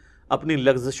نبی اپنی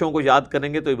لغزشوں کو یاد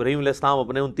کریں گے تو ابراہیم علیہ السلام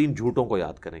اپنے ان 3 جھوٹوں کو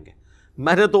یاد کریں گے۔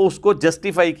 میں نے تو اس کو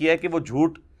جسٹیفائی کیا کہ وہ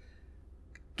جھوٹ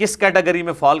کس کیٹیگری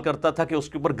میں فال کرتا تھا کہ اس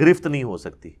کے اوپر گرفت نہیں ہو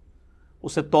سکتی،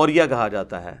 اسے توریہ کہا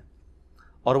جاتا ہے،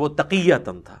 اور وہ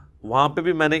تقیۃً تھا۔ وہاں پہ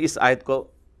بھی میں نے اس آیت کو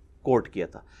کوٹ کیا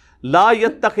تھا، لا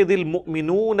يتخذ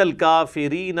المؤمنون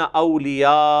الکافرین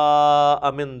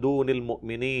اولیاء من دون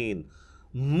المؤمنین،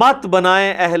 مت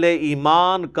بنائیں اہل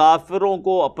ایمان کافروں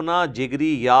کو اپنا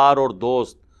جگری یار اور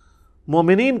دوست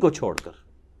مومنین کو چھوڑ کر۔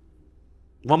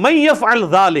 وَمَن يَفْعَلْ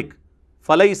ذَلِكَ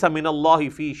فَلَيْسَ مِنَ اللَّهِ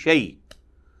فِي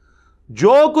شَيْءٍ،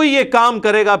 جو کوئی یہ کام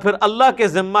کرے گا پھر اللہ کے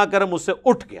ذمہ کرم اس سے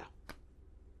اٹھ گیا،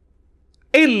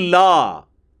 الا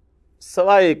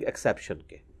سوائے ایک ایکسیپشن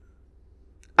کے،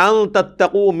 ان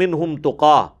تتقوا منہم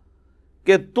تقا،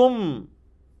 کہ تم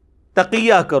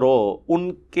تقیہ کرو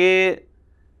ان کے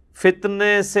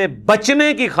فتنے سے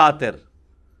بچنے کی خاطر،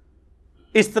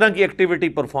 اس طرح کی ایکٹیویٹی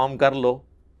پرفارم کر لو،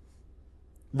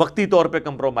 وقتی طور پہ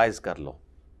کمپرومائز کر لو،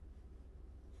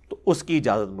 تو اس کی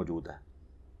اجازت موجود ہے۔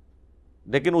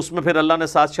 لیکن اس میں پھر اللہ نے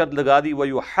ساتھ شرط لگا دی،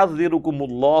 وَيُحَذِّرُكُمُ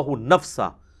اللَّهُ نَفْسَ،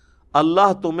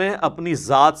 اللہ تمہیں اپنی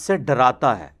ذات سے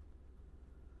ڈراتا ہے۔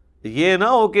 یہ نہ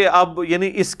ہو کہ اب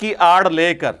یعنی اس کی آڑ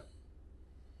لے کر،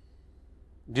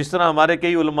 جس طرح ہمارے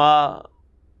کئی علماء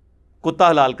کتا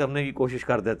حلال کرنے کی کوشش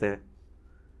کر دیتے ہیں،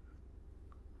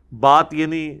 بات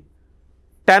یعنی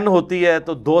 10 ہوتی ہے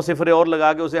تو 2 صفریں اور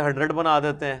لگا کے اسے 100 بنا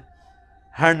دیتے ہیں،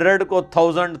 100 کو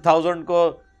 1000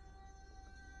 کو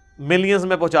ملینز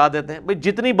میں پہنچا دیتے ہیں۔ بھئی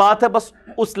جتنی بات ہے بس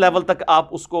اس لیول تک آپ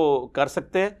اس کو کر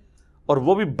سکتے ہیں، اور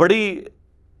وہ بھی بڑی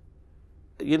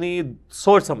یعنی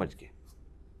سوچ سمجھ کے۔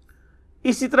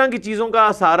 اسی طرح کی چیزوں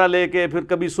کا سہارا لے کے پھر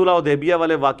کبھی صلح حدیبیہ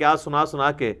والے واقعات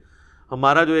سنا کے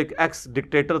ہمارا جو ایک ایکس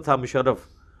ڈکٹیٹر تھا مشرف،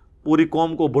 پوری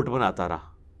قوم کو بت بناتا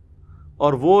رہا،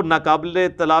 اور وہ ناقابل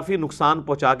تلافی نقصان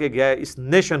پہنچا کے گیا ہے اس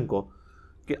نیشن کو،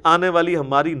 کہ آنے والی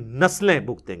ہماری نسلیں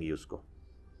بھگتیں گی اس کو۔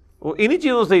 وہ انہی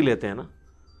چیزوں سے ہی لیتے ہیں نا،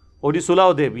 اور یہ صلح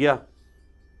حدیبیہ،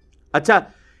 اچھا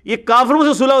یہ کافروں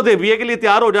سے صلح حدیبیہ کے لیے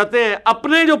تیار ہو جاتے ہیں،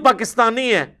 اپنے جو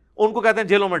پاکستانی ہیں ان کو کہتے ہیں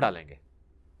جیلوں میں ڈالیں گے۔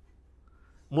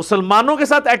 مسلمانوں کے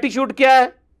ساتھ ایٹیچیوڈ کیا ہے؟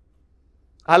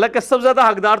 حالانکہ سب سے زیادہ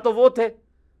حقدار تو وہ تھے،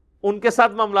 ان کے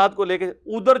ساتھ معاملات کو لے کے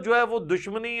ادھر جو ہے وہ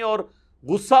دشمنی اور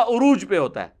غصہ عروج پہ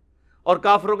ہوتا ہے، اور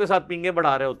کافروں کے ساتھ پینگے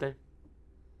بڑھا رہے ہوتے ہیں۔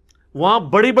 وہاں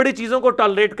بڑی بڑی چیزوں کو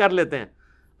ٹالریٹ کر لیتے ہیں،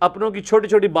 اپنوں کی چھوٹی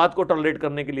چھوٹی بات کو ٹالریٹ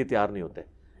کرنے کے لیے تیار نہیں ہوتے۔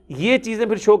 یہ چیزیں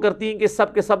پھر شو کرتی ہیں کہ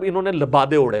سب کے سب انہوں نے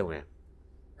لبادے اڑے ہوئے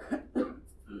ہیں۔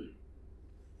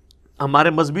 ہمارے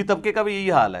مذہبی طبقے کا بھی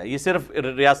یہی حال ہے، یہ صرف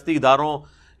ریاستی اداروں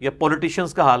یا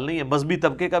پولیٹیشنز کا حال نہیں ہے، مذہبی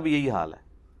طبقے کا بھی یہی حال ہے۔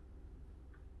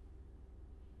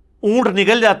 اونٹ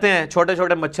نگل جاتے ہیں، چھوٹے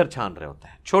چھوٹے مچھر چھان رہے ہوتے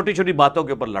ہیں، چھوٹی چھوٹی باتوں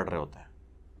کے اوپر لڑ رہے ہوتے ہیں۔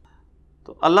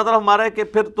 تو اللہ تعالیٰ ہمارا ہے کہ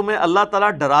پھر تمہیں اللہ تعالیٰ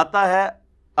ڈراتا ہے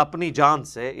اپنی جان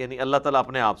سے، یعنی اللہ تعالیٰ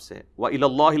اپنے آپ سے، وَإِلَى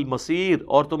اللَّهِ الْمَصِيرُ،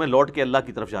 اور تمہیں لوٹ کے اللہ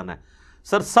کی طرف جانا ہے۔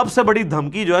 سر سب سے بڑی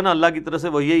دھمکی جو ہے نا اللہ کی طرف سے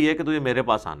وہ یہی ہے کہ تجھے میرے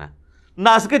پاس آنا ہے۔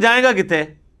 ناس کے جائیں گا کتے؟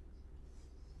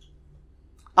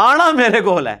 آنا میرے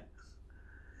گول ہے۔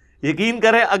 یقین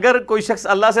کریں اگر کوئی شخص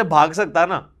اللہ سے بھاگ سکتا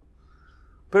نا،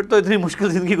 پھر تو اتنی مشکل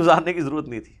زندگی گزارنے کی ضرورت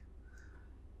نہیں تھی۔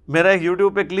 میرا ایک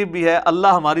یوٹیوب پہ کلپ بھی ہے،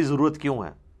 اللہ ہماری ضرورت کیوں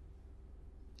ہے؟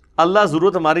 اللہ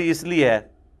ضرورت ہماری اس لیے ہے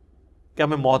کہ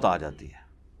ہمیں موت آ جاتی ہے۔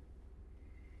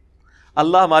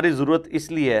 اللہ ہماری ضرورت اس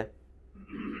لیے ہے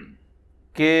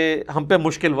کہ ہم پہ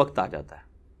مشکل وقت آ جاتا ہے۔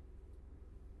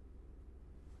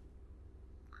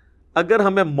 اگر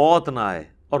ہمیں موت نہ آئے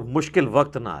اور مشکل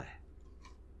وقت نہ آئے،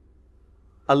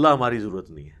 اللہ ہماری ضرورت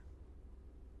نہیں ہے،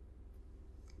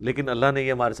 لیکن اللہ نے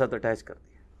یہ ہمارے ساتھ اٹیچ کر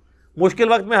دیا۔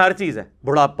 مشکل وقت میں ہر چیز ہے،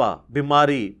 بڑھاپا،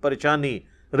 بیماری، پریشانی،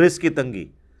 رزق کی تنگی،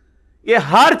 یہ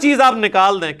ہر چیز آپ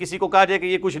نکال دیں، کسی کو کہا جائے کہ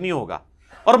یہ کچھ نہیں ہوگا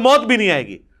اور موت بھی نہیں آئے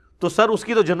گی، تو سر اس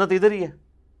کی تو جنت ادھر ہی ہے۔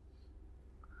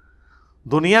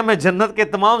 دنیا میں جنت کے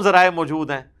تمام ذرائع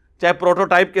موجود ہیں، چاہے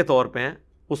پروٹوٹائپ کے طور پہ ہیں،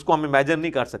 اس کو ہم امیجن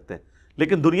نہیں کر سکتے،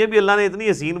 لیکن دنیا بھی اللہ نے اتنی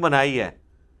حسین بنائی ہے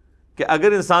کہ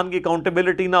اگر انسان کی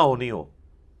اکاؤنٹیبلٹی نہ ہونی ہو،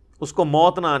 اس کو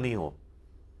موت نہ آنی ہو،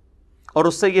 اور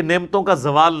اس سے یہ نعمتوں کا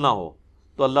زوال نہ ہو،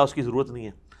 تو اللہ اس کی ضرورت نہیں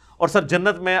ہے۔ اور سر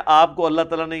جنت میں آپ کو اللہ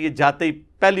تعالیٰ نے یہ جاتے ہی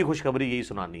پہلی خوشخبری یہی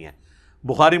سنانی ہے۔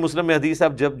 بخاری مسلم میں حدیث ہے،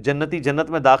 جب جنتی جنت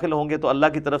میں داخل ہوں گے تو اللہ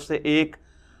کی طرف سے ایک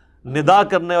ندا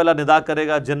کرنے والا ندا کرے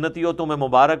گا، جنتیوں تمہیں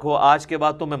مبارک ہو، آج کے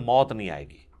بعد تمہیں موت نہیں آئے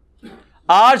گی،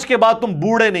 آج کے بعد تم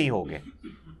بوڑھے نہیں ہوگے،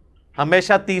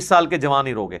 ہمیشہ 30 سال کے جوان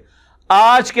ہی رہوگے،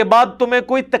 آج کے بعد تمہیں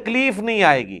کوئی تکلیف نہیں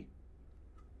آئے گی۔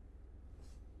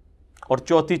 اور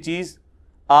چوتھی چیز،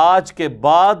 آج کے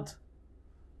بعد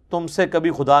تم سے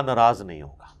کبھی خدا ناراض نہیں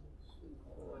ہوگا۔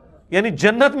 یعنی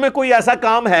جنت میں کوئی ایسا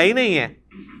کام ہے ہی نہیں ہے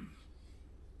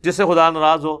جس سے خدا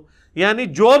ناراض ہو، یعنی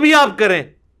جو بھی آپ کریں،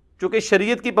 چونکہ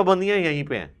شریعت کی پابندیاں یہیں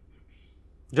پہ ہیں،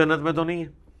 جنت میں تو نہیں ہے۔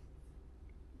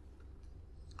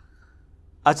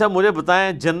 اچھا مجھے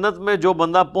بتائیں، جنت میں جو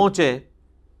بندہ پہنچے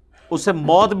اسے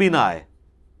موت بھی نہ آئے،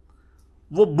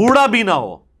 وہ بوڑھا بھی نہ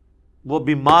ہو، وہ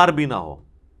بیمار بھی نہ ہو،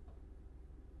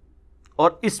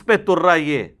 اور اس پہ ترا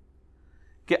یہ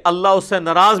کہ اللہ اس سے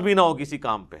ناراض بھی نہ ہو کسی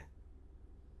کام پہ،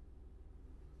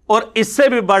 اور اس سے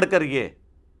بھی بڑھ کر یہ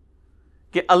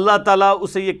کہ اللہ تعالیٰ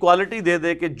اسے یہ کوالٹی دے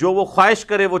دے کہ جو وہ خواہش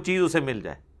کرے وہ چیز اسے مل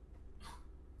جائے،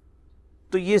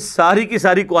 تو یہ ساری کی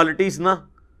ساری کوالٹیز نا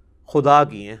خدا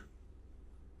کی ہیں۔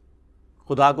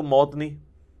 خدا کو موت نہیں،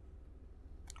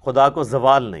 خدا کو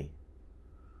زوال نہیں،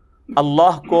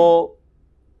 اللہ کو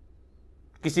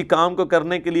کسی کام کو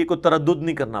کرنے کے لیے کوئی تردد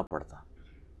نہیں کرنا پڑتا.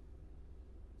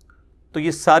 تو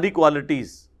یہ ساری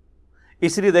کوالٹیز،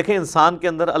 اس لیے دیکھیں انسان کے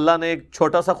اندر اللہ نے ایک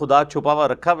چھوٹا سا خدا چھپا ہوا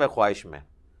رکھا ہوا ہے خواہش میں،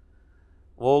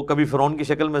 وہ کبھی فرعون کی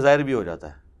شکل میں ظاہر بھی ہو جاتا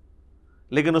ہے،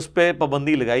 لیکن اس پہ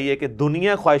پابندی لگائی ہے کہ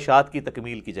دنیا خواہشات کی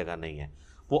تکمیل کی جگہ نہیں ہے،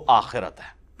 وہ آخرت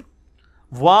ہے.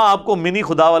 وہاں آپ کو منی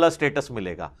خدا والا سٹیٹس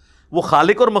ملے گا. وہ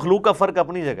خالق اور مخلوق کا فرق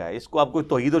اپنی جگہ ہے، اس کو آپ کوئی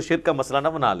توحید اور شرک کا مسئلہ نہ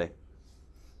بنا لے.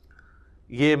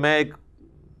 یہ میں ایک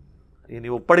یعنی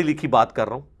وہ پڑھی لکھی بات کر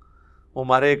رہا ہوں. وہ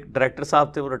ہمارے ایک ڈائریکٹر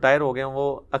صاحب تھے، وہ ریٹائر ہو گئے ہیں.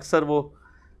 وہ اکثر وہ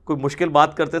کوئی مشکل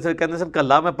بات کرتے تھے، کہتے سر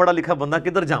کلا میں پڑھا لکھا بندہ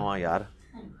کدھر جاواں یار.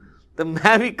 تو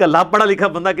میں بھی کلا پڑھا لکھا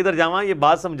بندہ کدھر جاواں، یہ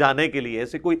بات سمجھانے کے لیے،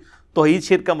 ایسے کوئی توحید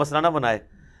شرک کا مسئلہ نہ بنائے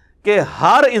کہ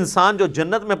ہر انسان جو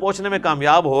جنت میں پہنچنے میں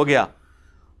کامیاب ہو گیا،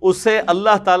 اسے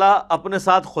اللہ تعالیٰ اپنے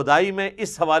ساتھ خدائی میں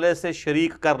اس حوالے سے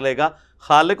شریک کر لے گا،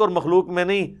 خالق اور مخلوق میں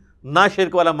نہیں، نہ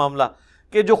شرک والا معاملہ،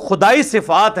 کہ جو خدائی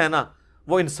صفات ہیں نا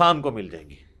وہ انسان کو مل جائیں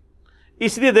گی.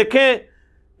 اس لیے دیکھیں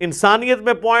انسانیت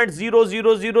میں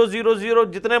 0.0000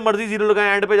 جتنے مرضی زیرو لگائیں،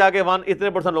 اینڈ پہ جا کے 1 اتنے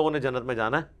 % لوگوں نے جنت میں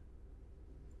جانا ہے.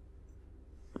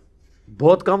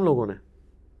 بہت کم لوگوں نے،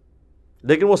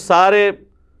 لیکن وہ سارے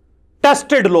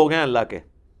ٹیسٹڈ لوگ ہیں اللہ کے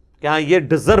کہ ہاں یہ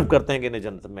ڈیزرو کرتے ہیں کہ انہیں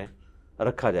جنت میں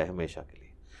رکھا جائے ہمیشہ کے لیے.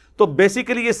 تو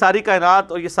بیسیکلی یہ ساری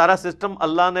کائنات اور یہ سارا سسٹم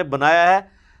اللہ نے بنایا ہے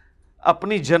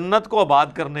اپنی جنت کو آباد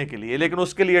کرنے کے لیے، لیکن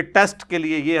اس کے لیے ٹیسٹ کے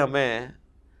لیے یہ ہمیں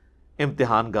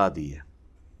امتحان گاہ دی ہے.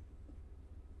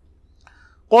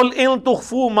 قُلْ إِن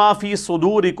تُخْفُوا مَا فِي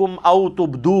صُدُورِكُمْ أَوْ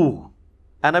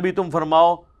تُبْدُوهُ، اے نبی تم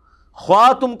فرماؤ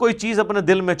خواہ تم کوئی چیز اپنے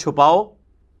دل میں چھپاؤ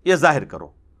یا ظاہر کرو،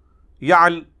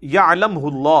 يَعْلَمْهُ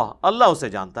اللَّهُ، اللہ اسے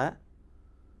جانتا ہے.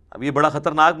 اب یہ بڑا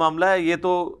خطرناک معاملہ ہے، یہ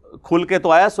تو کھل کے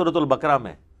تو آیا سورۃ البقرہ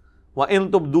میں، وَإِن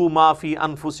تُبْدُوا مَا فِي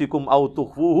أَنفُسِكُمْ أَوْ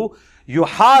تُخْفُوهُ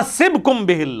يُحَاسِبْكُمْ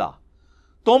بِهِ اللَّهُ.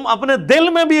 تم اپنے دل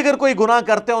میں بھی اگر کوئی گناہ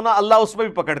کرتے ہو نا، اللہ اس میں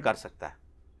بھی پکڑ کر سکتا ہے.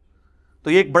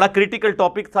 تو یہ ایک بڑا کریٹیکل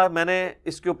ٹاپک تھا. میں نے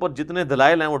اس کے اوپر جتنے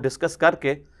دلائل ہیں وہ ڈسکس کر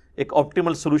کے ایک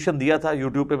آپٹیمل سولوشن دیا تھا.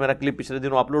 یوٹیوب پہ میرا کلپ پچھلے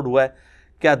دنوں اپلوڈ ہوا ہے.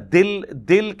 کیا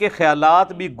دل کے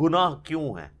خیالات بھی گناہ کیوں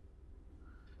ہیں؟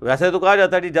 ویسے تو کہا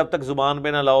جاتا ہے جی جب تک زبان پہ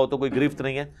نہ لاؤ تو کوئی گرفت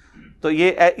نہیں ہے. تو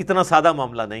یہ اتنا سادہ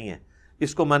معاملہ نہیں ہے.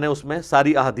 اس کو میں نے اس میں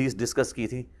ساری احادیث ڈسکس کی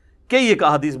تھی، کئی ایک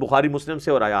احادیث بخاری مسلم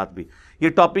سے اور آیات بھی. یہ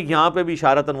ٹاپک یہاں پہ بھی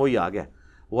اشارتاً وہی آ گیا.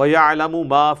 وَيَعْلَمُ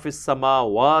مَا فِي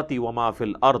السَّمَاوَاتِ وَمَا فِي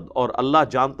الْأَرْضِ، اور اللہ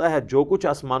جانتا ہے جو کچھ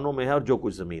آسمانوں میں ہے اور جو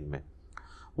کچھ زمین میں.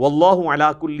 وَاللَّهُ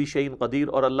عَلَىٰ كُلِّ شَيْءٍ قدیر،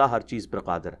 اور اللہ ہر چیز پر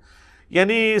قادر ہے.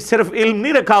 یعنی صرف علم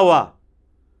نہیں رکھا ہوا،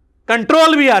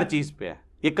 کنٹرول بھی ہر چیز پہ ہے.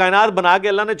 یہ کائنات بنا کے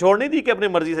اللہ نے چھوڑ نہیں دی کہ اپنی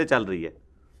مرضی سے چل رہی ہے.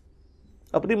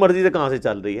 اپنی مرضی سے کہاں سے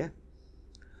چل رہی ہے؟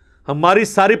 ہماری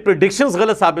ساری پریڈکشنز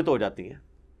غلط ثابت ہو جاتی ہیں.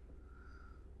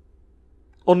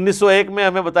 1901 میں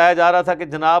ہمیں بتایا جا رہا تھا کہ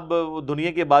جناب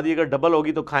دنیا کی آبادی اگر ڈبل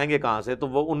ہوگی تو کھائیں گے کہاں سے؟ تو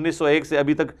وہ 1901 سے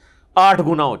ابھی تک 8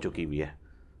 گنا ہو چکی ہوئی ہے.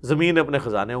 زمین نے اپنے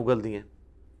خزانے اگل دیے.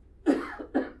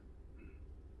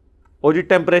 اور جی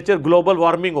ٹیمپریچر، گلوبل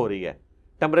وارمنگ ہو رہی ہے،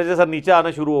 ٹیمپریچر سر نیچے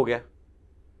آنا شروع ہو گیا.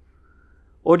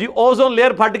 اور جی اوزون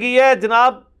لیئر پھٹ گئی ہے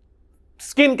جناب،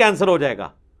 سکن کینسر ہو جائے گا.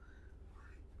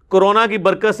 کورونا کی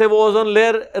برکت سے وہ اوزون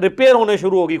لیئر ریپیئر ہونے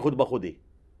شروع ہوگی خود بخود ہی.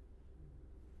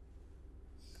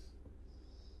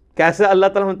 کیسے اللہ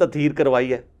تعالیٰ نے تطہیر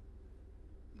کروائی ہے.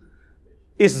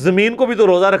 اس زمین کو بھی تو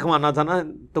روزہ رکھوانا تھا نا،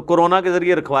 تو کورونا کے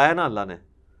ذریعے رکھوایا نا اللہ نے.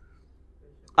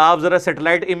 آپ ذرا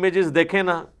سیٹلائٹ امیجز دیکھیں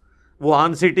نا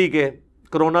ووہان سٹی کے،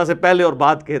 کورونا سے پہلے اور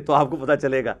بعد کے، تو آپ کو پتہ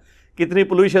چلے گا کتنی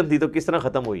پولوشن تھی تو کس طرح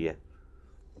ختم ہوئی ہے.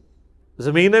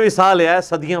 زمین نے بھی سا لیا ہے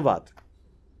صدیاں بعد.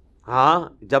 ہاں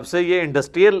جب سے یہ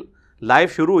انڈسٹریل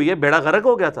لائف شروع ہوئی ہے بیڑا غرق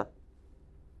ہو گیا تھا.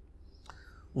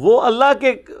 وہ اللہ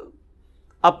کے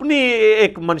اپنی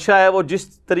ایک منشا ہے، وہ جس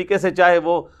طریقے سے چاہے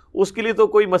وہ، اس کے لیے تو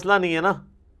کوئی مسئلہ نہیں ہے نا.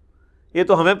 یہ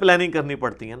تو ہمیں پلاننگ کرنی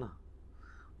پڑتی ہے نا.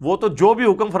 وہ تو جو بھی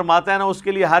حکم فرماتا ہے نا اس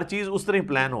کے لیے ہر چیز اس طرح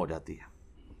پلان ہو جاتی ہے.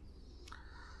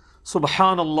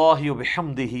 سبحان اللہ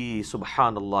وبحمدہ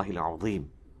سبحان اللہ العظیم.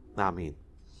 آمین.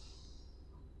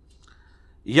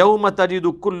 یوم تجد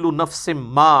کل نفس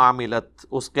ما عملت،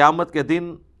 اس قیامت کے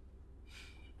دن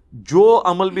جو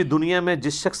عمل بھی دنیا میں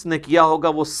جس شخص نے کیا ہوگا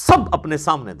وہ سب اپنے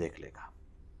سامنے دیکھ لے گا.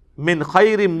 من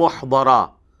خیر محضرا،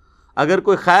 اگر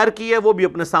کوئی خیر کی ہے وہ بھی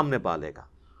اپنے سامنے پا لے گا.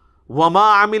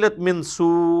 وما عملت من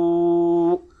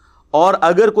سوء، اور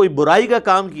اگر کوئی برائی کا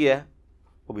کام کیا ہے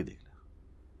وہ بھی دیکھ لے گا.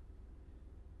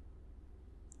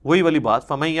 وہی والی بات،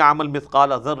 فمن یعمل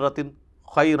مثقال ذرۃ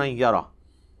خیرا یرہ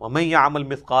ومن یعمل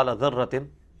مثقال ذرۃ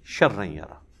شرا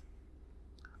یرہ.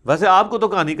 ویسے آپ کو تو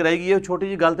کہانی کرائے گی، یہ چھوٹی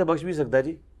جی غلطیں بخش بھی سکتا ہے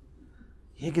جی.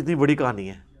 یہ کتنی بڑی کہانی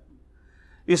ہے.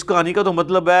 اس کہانی کا تو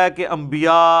مطلب ہے کہ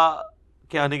انبیاء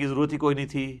کے آنے کی ضرورت ہی کوئی نہیں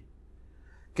تھی،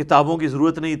 کتابوں کی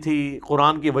ضرورت نہیں تھی،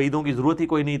 قرآن کی وعیدوں کی ضرورت ہی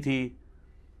کوئی نہیں تھی،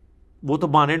 وہ تو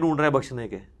بہانے ڈھونڈ رہے بخشنے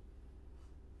کے.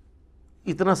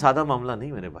 اتنا سادہ معاملہ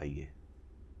نہیں میرے بھائی. یہ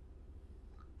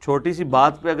چھوٹی سی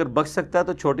بات پہ اگر بخش سکتا ہے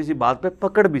تو چھوٹی سی بات پہ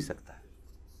پکڑ بھی سکتا ہے.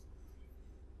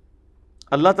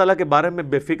 اللہ تعالیٰ کے بارے میں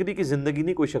بے فکری کی زندگی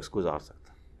نہیں کوئی شخص گزار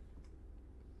سکتا.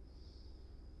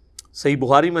 صحیح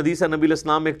بخاری میں حدیث ہے، نبی علیہ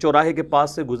السلام ایک چوراہے کے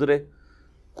پاس سے گزرے،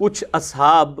 کچھ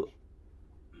اصحاب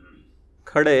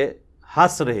کھڑے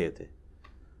ہنس رہے تھے.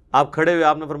 آپ کھڑے ہوئے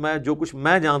آپ نے فرمایا جو کچھ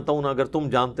میں جانتا ہوں نا اگر تم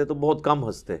جانتے تو بہت کم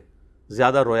ہنستے،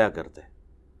 زیادہ رویا کرتے.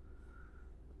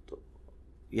 تو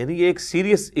یعنی یہ ایک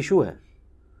سیریس ایشو ہے.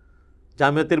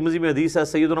 جامعہ ترمذی میں حدیث ہے،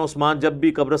 سیدنا عثمان جب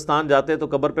بھی قبرستان جاتے تو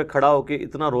قبر پہ کھڑا ہو کے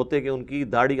اتنا روتے کہ ان کی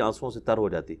داڑھی آنسوؤں سے تر ہو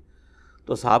جاتی.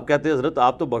 تو صحاب کہتے حضرت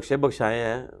آپ تو بخشے بخشائے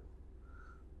ہیں.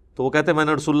 تو وہ کہتے میں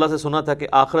نے رسول اللہ سے سنا تھا کہ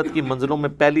آخرت کی منزلوں میں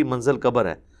پہلی منزل قبر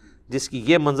ہے، جس کی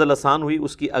یہ منزل آسان ہوئی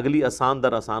اس کی اگلی آسان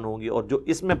در آسان ہوں گی، اور جو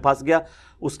اس میں پھنس گیا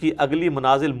اس کی اگلی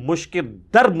منازل مشکل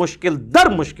در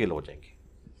مشکل ہو جائیں گی.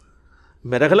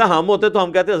 میرے خیال ہم ہوتے تو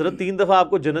ہم کہتے حضرت 3 دفعہ آپ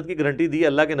کو جنت کی گارنٹی دی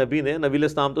اللہ کے نبی نے، نبی علیہ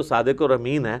السلام تو صادق اور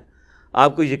امین ہے،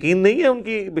 آپ کو یقین نہیں ہے ان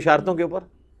کی بشارتوں کے اوپر؟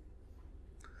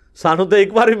 سانو تو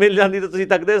ایک بار بھی مل جاتی تو تسی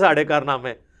تکتے ساڑھے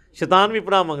کارنامے، شیطان بھی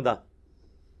پناہ منگدا.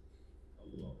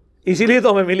 اسی لیے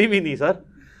تو ہمیں ملی بھی نہیں سر.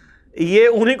 یہ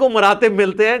انہی کو مراتب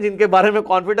ملتے ہیں جن کے بارے میں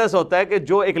کانفیڈنس ہوتا ہے کہ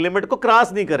جو ایک لمٹ کو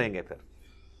کراس نہیں کریں گے. پھر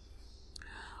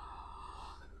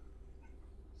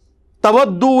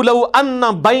تودوا لو ان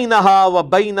بینہا و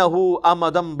بینہ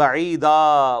امدا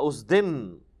بعیدا، اس دن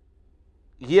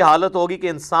یہ حالت ہوگی کہ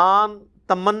انسان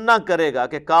تمنا کرے گا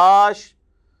کہ کاش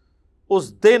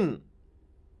اس دن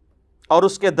اور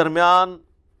اس کے درمیان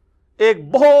ایک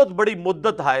بہت بڑی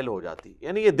مدت حائل ہو جاتی،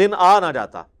 یعنی یہ دن آ نہ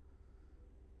جاتا،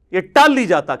 یہ ٹل ہی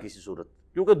جاتا کسی صورت.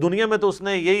 کیونکہ دنیا میں تو اس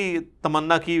نے یہی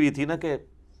تمنا کی ہوئی تھی نا کہ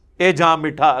اے جہاں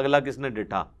مٹھا اگلا کس نے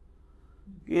ڈٹھا،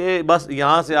 یہ بس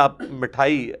یہاں سے آپ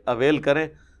مٹھائی اویل کریں،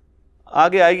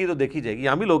 آگے آئے گی تو دیکھی جائے گی.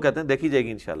 یہاں بھی لوگ کہتے ہیں دیکھی جائے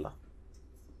گی انشاءاللہ.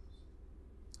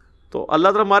 تو اللہ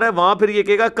تعالیٰ ہمارا وہاں پھر یہ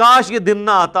کہے گا کاش یہ دن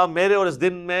نہ آتا میرے اور اس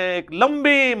دن میں ایک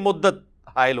لمبی مدت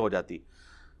حائل ہو جاتی.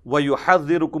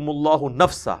 وَيُحَذِّرُكُمُ اللَّهُ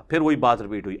نَفْسَهُ، پھر وہی بات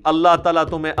ریپیٹ ہوئی، اللہ تعالیٰ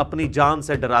تمہیں اپنی جان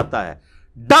سے ڈراتا ہے،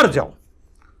 ڈر جاؤ.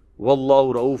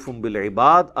 وَاللَّهُ رَؤُوفٌ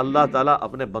بِالْعِبَادِ، اللہ تعالیٰ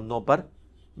اپنے بندوں پر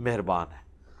مہربان ہے.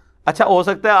 اچھا ہو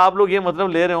سکتا ہے آپ لوگ یہ مطلب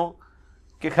لے رہے ہوں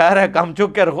کہ خیر ہے کم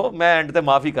چک کے رکھو، میں اینڈ تے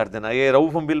معافی کر دینا. یہ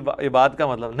رؤوف بالعباد کا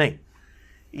مطلب نہیں.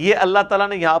 یہ اللہ تعالیٰ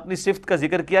نے یہاں اپنی صفت کا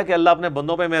ذکر کیا کہ اللہ اپنے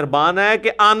بندوں پہ مہربان ہے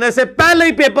کہ آنے سے پہلے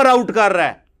ہی پیپر آؤٹ کر رہا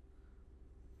ہے.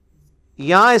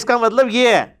 یہاں اس کا مطلب یہ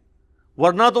ہے،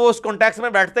 ورنہ تو وہ اس کانٹیکس میں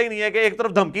بیٹھتا ہی نہیں ہے کہ ایک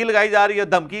طرف دھمکی لگائی جا رہی ہے،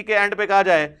 دھمکی کے اینڈ پہ کہا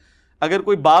جائے اگر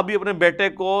کوئی باپ بھی اپنے بیٹے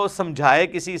کو سمجھائے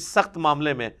کسی سخت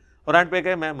معاملے میں اور اینڈ پہ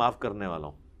کہے میں معاف کرنے والا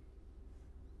ہوں،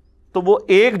 تو وہ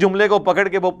ایک جملے کو پکڑ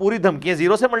کے وہ پوری دھمکیاں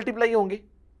 0 سے ملٹیپلائی ہوں گی.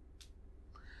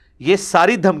 یہ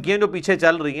ساری دھمکیاں جو پیچھے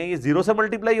چل رہی ہیں یہ 0 سے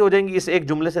ملٹیپلائی ہو جائیں گی اس ایک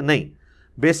جملے سے نہیں.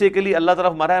 بیسیکلی اللہ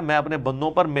طرف ہمارا ہے میں اپنے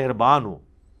بندوں پر مہربان ہوں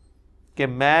کہ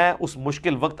میں اس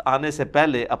مشکل وقت آنے سے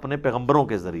پہلے اپنے پیغمبروں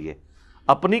کے ذریعے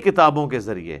اپنی کتابوں کے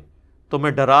ذریعے تو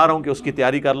میں ڈرا رہا ہوں کہ اس کی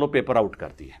تیاری کر لو، پیپر آؤٹ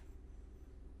کرتی ہے.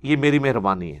 یہ میری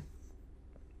مہربانی ہے.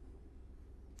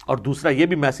 اور دوسرا یہ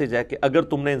بھی میسج ہے کہ اگر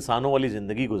تم نے انسانوں والی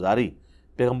زندگی گزاری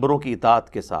پیغمبروں کی اطاعت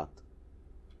کے ساتھ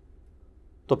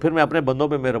تو پھر میں اپنے بندوں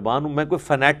پہ مہربان ہوں. میں کوئی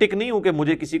فنیٹک نہیں ہوں کہ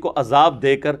مجھے کسی کو عذاب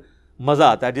دے کر مزہ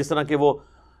آتا ہے، جس طرح کہ وہ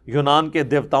یونان کے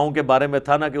دیوتاؤں کے بارے میں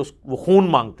تھا نا کہ وہ خون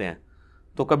مانگتے ہیں،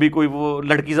 تو کبھی کوئی وہ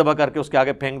لڑکی ذبح کر کے اس کے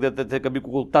آگے پھینک دیتے تھے، کبھی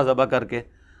کوئی کتا ذبح کر کے.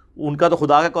 ان کا تو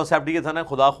خدا کا کانسیپٹ یہ تھا نا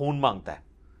خدا خون مانگتا ہے.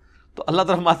 تو اللہ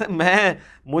تعالیٰ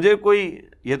مجھے کوئی،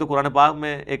 یہ تو قرآن پاک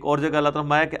میں ایک اور جگہ اللہ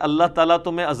تعالیٰ ہے کہ اللہ تعالیٰ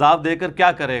تمہیں عذاب دے کر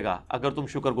کیا کرے گا اگر تم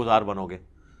شکر گزار بنو گے.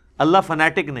 اللہ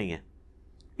فنیٹک نہیں ہے.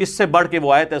 اس سے بڑھ کے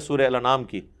وہ آیت ہے سورہ الانعام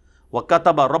کی،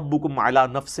 وَكَتَبَ رَبُّكُمْ عَلَى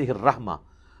نَفْسِهِ الرَّحْمَةِ،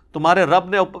 تمہارے رب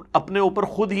نے اپنے اوپر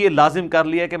خود یہ لازم کر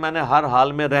لیا کہ میں نے ہر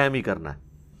حال میں رحم ہی کرنا ہے.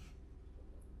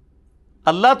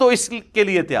 اللہ تو اس کے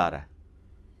لیے تیار ہے،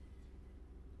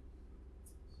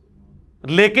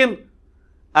 لیکن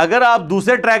اگر آپ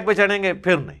دوسرے ٹریک پہ چڑھیں گے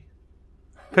پھر نہیں،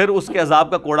 پھر اس کے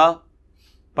عذاب کا کوڑا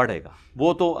پڑے گا.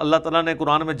 وہ تو اللہ تعالیٰ نے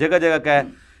قرآن میں جگہ جگہ کہا ہے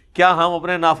کیا ہم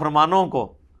اپنے نافرمانوں کو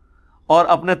اور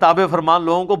اپنے تابع فرمان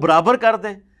لوگوں کو برابر کر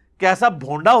دیں؟ کیسا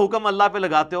بھونڈا حکم اللہ پہ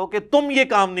لگاتے ہو کہ تم یہ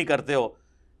کام نہیں کرتے ہو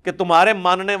کہ تمہارے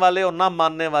ماننے والے اور نہ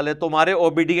ماننے والے، تمہارے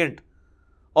اوبیڈینٹ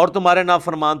اور تمہارے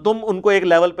نافرمان، تم ان کو ایک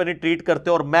لیول پہ نہیں ٹریٹ کرتے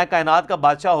ہو، اور میں کائنات کا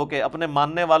بادشاہ ہو کے اپنے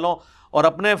ماننے والوں اور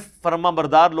اپنے فرما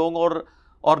بردار لوگوں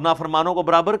اور نافرمانوں کو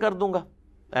برابر کر دوں گا.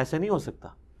 ایسے نہیں ہو سکتا،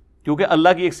 کیونکہ اللہ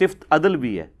کی ایک صفت عدل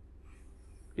بھی ہے،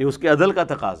 یہ اس کے عدل کا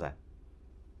تقاضا ہے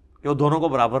کہ وہ دونوں کو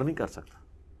برابر نہیں کر سکتا.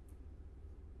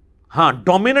 ہاں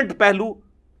ڈومیننٹ پہلو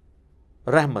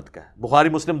رحمت کا ہے۔ بخاری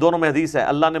مسلم دونوں میں حدیث ہے،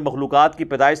 اللہ نے مخلوقات کی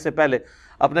پیدائش سے پہلے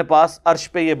اپنے پاس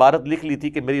عرش پہ یہ عبارت لکھ لی تھی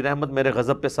کہ میری رحمت میرے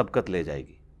غضب پہ سبقت لے جائے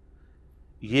گی۔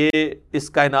 یہ اس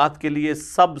کائنات کے لیے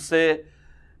سب سے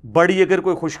بڑی اگر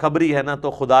کوئی خوشخبری ہے نا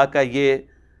تو خدا کا یہ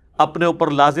اپنے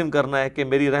اوپر لازم کرنا ہے کہ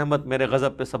میری رحمت میرے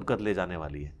غضب پہ سبقت لے جانے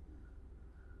والی ہے۔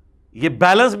 یہ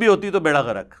بیلنس بھی ہوتی تو بیڑا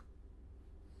غرق۔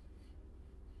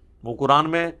 وہ قرآن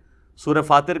میں سورہ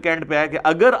فاطر کے اینڈ پہ ہے کہ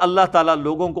اگر اللہ تعالیٰ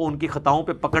لوگوں کو ان کی خطاؤں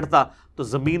پہ پکڑتا تو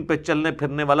زمین پہ چلنے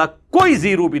پھرنے والا کوئی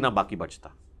زیرو بھی نہ باقی بچتا۔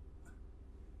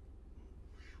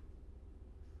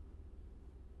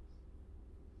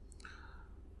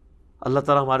 اللہ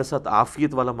تعالیٰ ہمارے ساتھ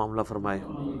عافیت والا معاملہ فرمائے۔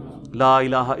 لا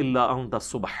الہ الا انت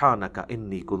سبحانک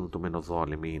انی کنت من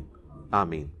الظالمین،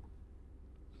 آمین۔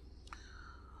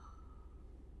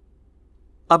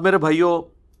 اب میرے بھائیوں،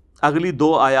 اگلی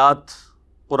دو آیات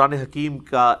قرآن حکیم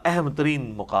کا اہم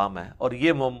ترین مقام ہے، اور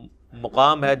یہ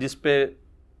مقام ہے جس پہ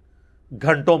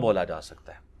گھنٹوں بولا جا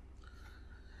سکتا ہے۔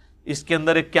 اس کے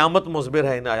اندر ایک قیامت مخبر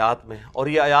ہے ان آیات میں، اور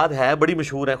یہ آیات ہے بڑی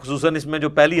مشہور ہے، خصوصاً اس میں جو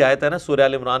پہلی آیت ہے نا سورہ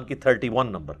آل-عمران کی 31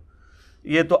 نمبر،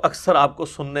 یہ تو اکثر آپ کو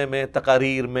سننے میں،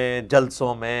 تقاریر میں،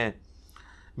 جلسوں میں،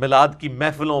 میلاد کی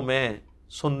محفلوں میں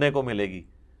سننے کو ملے گی۔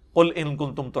 قل ان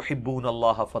کنتم تحبون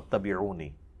اللہ فاتبعونی،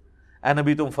 اے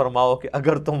نبی تم فرماؤ کہ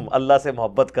اگر تم اللہ سے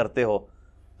محبت کرتے ہو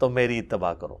تو میری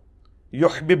اتباع کرو۔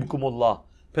 یحببکم اللہ،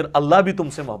 پھر اللہ بھی تم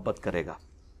سے محبت کرے گا۔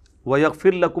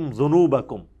 ویغفر لکم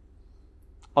ذنوبکم،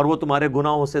 اور وہ تمہارے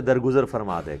گناہوں سے درگزر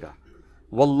فرما دے گا۔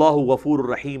 واللہ غفور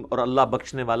الرحیم، اور اللہ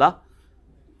بخشنے والا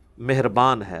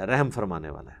مہربان ہے، رحم فرمانے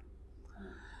والا ہے۔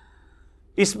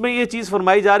 اس میں یہ چیز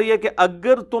فرمائی جا رہی ہے کہ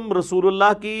اگر تم رسول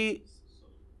اللہ کی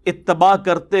اتباع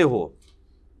کرتے ہو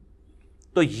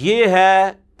تو یہ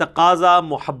ہے تقاضا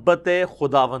محبت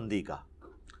خداوندی کا۔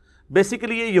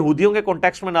 بیسیکلی یہ یہودیوں کے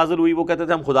کانٹیکسٹ میں نازل ہوئی، وہ کہتے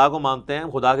تھے ہم خدا کو مانتے ہیں، ہم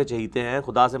خدا کے چہیتے ہیں،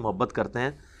 خدا سے محبت کرتے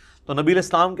ہیں، تو نبی علیہ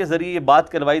السلام کے ذریعے یہ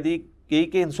بات کروائی دی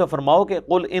کہ ان سے فرماؤ کہ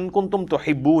قل ان کنتم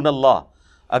تحبون اللہ،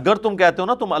 اگر تم کہتے ہو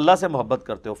نا تم اللہ سے محبت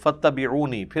کرتے ہو،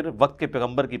 فاتبعونی، پھر وقت کے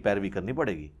پیغمبر کی پیروی کرنی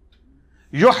پڑے گی۔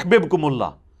 یحببکم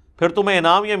اللہ، پھر تمہیں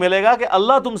انعام یہ ملے گا کہ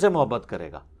اللہ تم سے محبت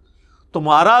کرے گا۔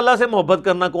 تمہارا اللہ سے محبت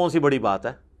کرنا کون سی بڑی بات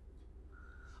ہے؟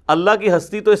 اللہ کی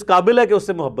ہستی تو اس قابل ہے کہ اس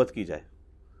سے محبت کی جائے،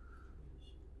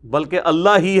 بلکہ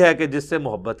اللہ ہی ہے کہ جس سے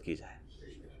محبت کی جائے۔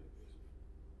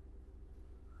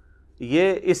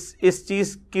 یہ اس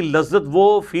چیز کی لذت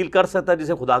وہ فیل کر سکتا ہے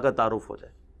جسے خدا کا تعارف ہو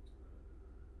جائے۔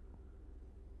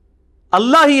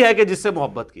 اللہ ہی ہے کہ جس سے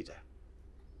محبت کی جائے،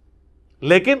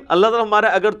 لیکن اللہ تعالیٰ ہمارے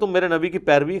اگر تم میرے نبی کی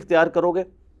پیروی اختیار کرو گے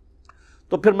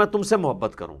تو پھر میں تم سے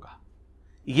محبت کروں گا۔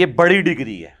 یہ بڑی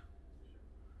ڈگری ہے،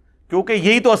 کیونکہ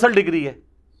یہی تو اصل ڈگری ہے۔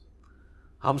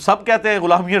 ہم سب کہتے ہیں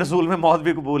غلامی رسول میں موت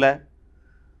بھی قبول ہے،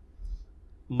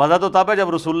 مزہ تو تب ہے جب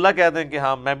رسول اللہ کہتے ہیں کہ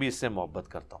ہاں میں بھی اس سے محبت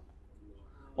کرتا ہوں،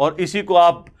 اور اسی کو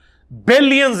آپ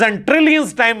billions and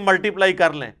trillions time multiply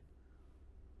کر لیں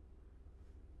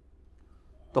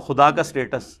تو خدا کا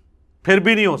سٹیٹس پھر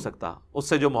بھی نہیں ہو سکتا اس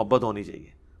سے جو محبت ہونی چاہیے۔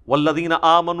 والذین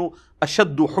آمنوا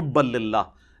اشد حبا للہ،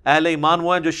 اہل ایمان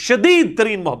وہ ہیں جو شدید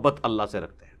ترین محبت اللہ سے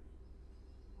رکھتے ہیں۔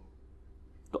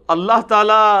 تو اللہ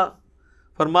تعالیٰ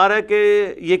فرما رہے کہ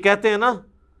یہ کہتے ہیں نا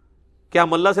کہ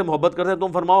ہم اللہ سے محبت کرتے ہیں،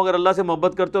 تم فرماؤ اگر اللہ سے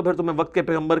محبت کرتے ہو پھر تمہیں وقت کے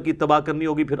پیغمبر کی اتباع کرنی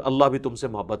ہوگی، پھر اللہ بھی تم سے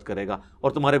محبت کرے گا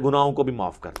اور تمہارے گناہوں کو بھی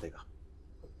معاف کر دے گا۔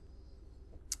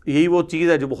 یہی وہ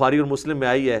چیز ہے جو بخاری اور مسلم میں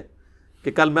آئی ہے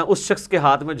کہ کل میں اس شخص کے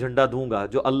ہاتھ میں جھنڈا دوں گا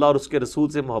جو اللہ اور اس کے رسول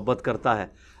سے محبت کرتا ہے،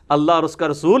 اللہ اور اس کا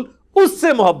رسول اس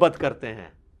سے محبت کرتے ہیں۔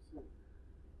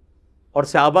 اور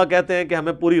صحابہ کہتے ہیں کہ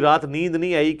ہمیں پوری رات نیند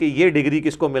نہیں آئی کہ یہ ڈگری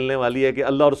کس کو ملنے والی ہے کہ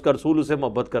اللہ اور اس کا رسول اسے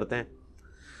محبت کرتے ہیں۔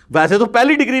 ویسے تو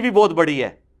پہلی ڈگری بھی بہت بڑی ہے،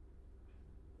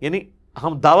 یعنی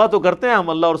ہم دعویٰ تو کرتے ہیں ہم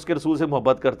اللہ اور اس کے رسول سے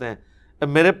محبت کرتے ہیں،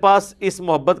 میرے پاس اس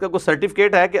محبت کا کوئی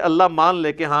سرٹیفکیٹ ہے کہ اللہ مان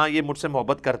لے کہ ہاں یہ مجھ سے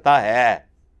محبت کرتا ہے،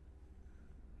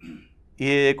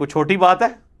 یہ کوئی چھوٹی بات ہے؟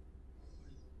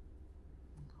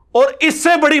 اور اس سے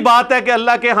بڑی بات ہے کہ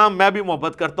اللہ کے ہاں میں بھی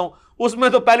محبت کرتا ہوں، اس میں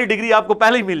تو پہلی ڈگری آپ کو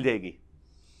پہلے ہی مل جائے گی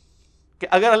کہ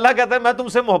اگر اللہ کہتا ہے میں تم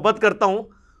سے محبت کرتا ہوں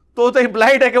تو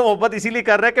امپلائڈ ہے کہ محبت اسی لیے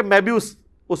کر رہا ہے کہ میں بھی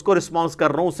اس کو رسپانس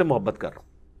کر رہا ہوں، اس سے محبت کر رہا ہوں۔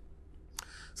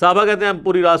 صحابہ کہتے ہیں ہم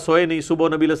پوری رات سوئے نہیں، صبح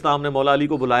نبی علیہ السلام نے مولا علی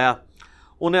کو بلایا،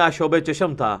 انہیں آشوب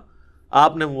چشم تھا،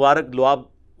 آپ نے مبارک لعاب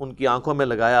ان کی آنکھوں میں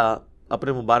لگایا،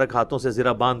 اپنے مبارک ہاتھوں سے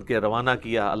زرہ باندھ کے روانہ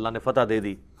کیا، اللہ نے فتح دے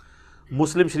دی۔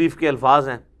 مسلم شریف کے الفاظ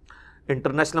ہیں،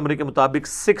 انٹرنیشنل نمبر کے مطابق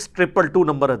 6222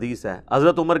 نمبر حدیث ہے۔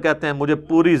 حضرت عمر کہتے ہیں مجھے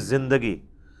پوری زندگی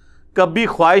کبھی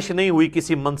خواہش نہیں ہوئی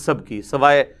کسی منصب کی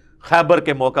سوائے خیبر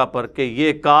کے موقع پر کہ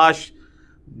یہ کاش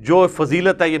جو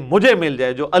فضیلت ہے یہ مجھے مل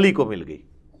جائے جو علی کو مل گئی۔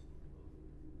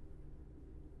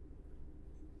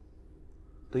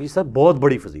 تو یہ سب بہت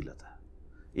بڑی فضیلت ہے،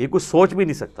 یہ کوئی سوچ بھی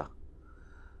نہیں سکتا۔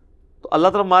 تو اللہ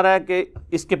تعالیٰ مارا ہے کہ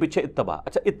اس کے پیچھے اتباع.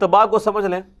 اچھا اتباع کو سمجھ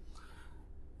لیں.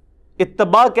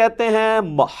 اتباع کہتے ہیں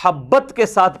محبت کے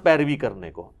ساتھ پیروی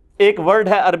کرنے کو. ایک ورڈ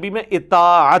ہے عربی میں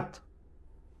اطاعت,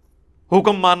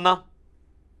 حکم ماننا.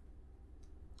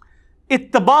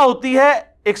 اتباع ہوتی ہے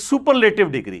ایک سپرلیٹو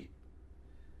ڈگری.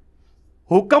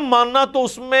 حکم ماننا تو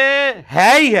اس میں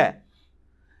ہے ہی ہے.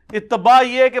 اتباع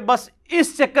یہ ہے کہ بس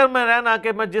اس چکر میں رہنا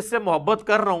کہ میں جس سے محبت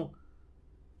کر رہا ہوں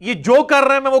یہ جو کر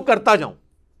رہے ہیں میں وہ کرتا جاؤں,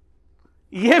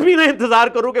 یہ بھی نہ انتظار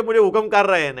کروں کہ مجھے حکم کر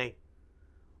رہے ہیں. نہیں,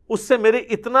 اس سے میری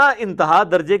اتنا انتہا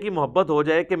درجے کی محبت ہو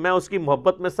جائے کہ میں اس کی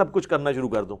محبت میں سب کچھ کرنا شروع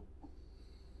کر دوں.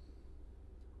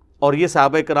 اور یہ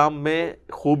صحابہ کرام میں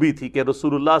خوبی تھی کہ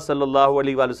رسول اللہ صلی اللہ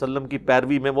علیہ وآلہ وسلم کی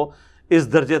پیروی میں وہ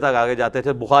اس درجے تک آگے جاتے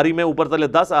تھے. بخاری میں اوپر تلے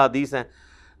 10 احادیث ہیں.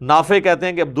 نافع کہتے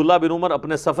ہیں کہ عبداللہ بن عمر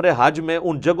اپنے سفر حج میں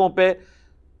ان جگہوں پہ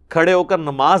کھڑے ہو کر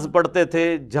نماز پڑھتے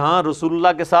تھے جہاں رسول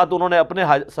اللہ کے ساتھ انہوں نے اپنے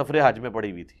سفر حج میں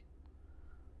پڑھی ہوئی تھی.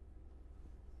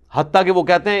 حتیٰ کہ وہ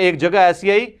کہتے ہیں ایک جگہ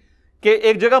ایسی آئی کہ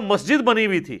ایک جگہ مسجد بنی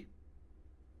ہوئی تھی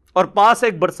اور پاس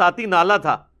ایک برساتی نالا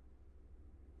تھا,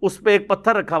 اس پہ ایک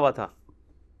پتھر رکھا ہوا تھا.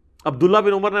 عبداللہ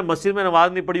بن عمر نے مسجد میں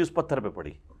نماز نہیں پڑھی, اس پتھر پہ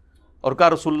پڑھی اور کہا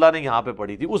رسول اللہ نے یہاں پہ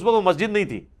پڑھی تھی. اس وقت وہ مسجد نہیں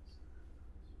تھی.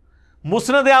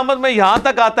 مسند احمد میں یہاں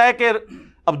تک آتا ہے کہ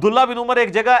عبداللہ بن عمر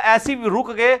ایک جگہ ایسی بھی رک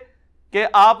گئے کہ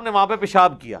آپ نے وہاں پہ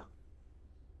پیشاب کیا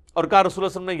اور کہا رسول اللہ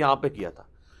صلی اللہ علیہ وسلم نے یہاں پہ کیا تھا.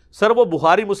 سر وہ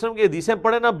بخاری مسلم کی حدیثیں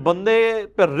پڑھے نا, بندے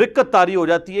پہ رقت طاری ہو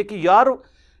جاتی ہے کہ یار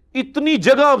اتنی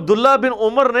جگہ عبداللہ بن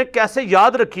عمر نے کیسے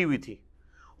یاد رکھی ہوئی تھی.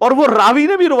 اور وہ راوی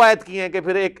نے بھی روایت کی ہیں کہ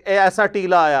پھر ایک ایسا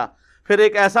ٹیلا آیا, پھر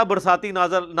ایک ایسا برساتی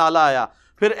نالا آیا,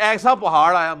 پھر ایسا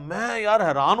پہاڑ آیا. میں یار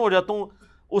حیران ہو جاتا ہوں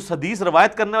اس حدیث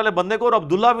روایت کرنے والے بندے کو. اور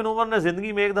عبداللہ بن عمر نے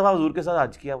زندگی میں ایک دفعہ حضور کے ساتھ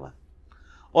حج کیا ہوا ہے.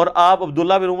 اور آپ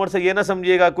عبداللہ بن عمر سے یہ نہ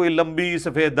سمجھیے گا کوئی لمبی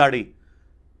سفید داڑھی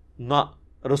نہ.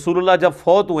 رسول اللہ جب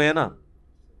فوت ہوئے ہیں نا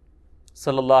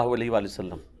صلی اللہ علیہ وآلہ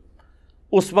وسلم,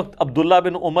 اس وقت عبداللہ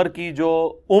بن عمر کی جو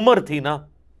عمر تھی نا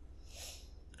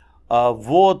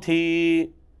وہ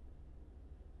تھی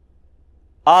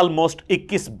آلموسٹ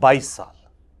 21-22 سال.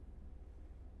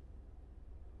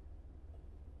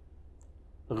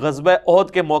 غزوہ احد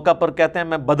کے موقع پر کہتے ہیں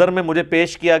میں بدر میں مجھے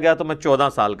پیش کیا گیا تو میں 14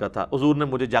 سال کا تھا, حضور نے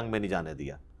مجھے جنگ میں نہیں جانے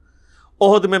دیا.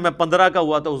 احد میں 15 کا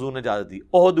ہوا تو حضور نے اجازت دی.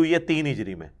 احد ہوئی ہے 3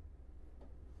 ہجری میں,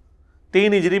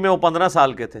 3 ہجری میں وہ 15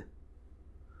 سال کے تھے,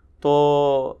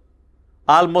 تو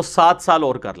آلموسٹ 7 سال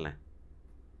اور کر لیں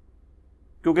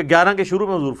کیونکہ 11 کے شروع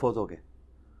میں حضور فوت ہو گئے.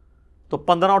 تو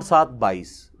 15 اور 7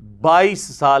 22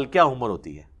 سال کیا عمر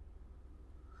ہوتی ہے.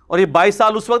 اور یہ 22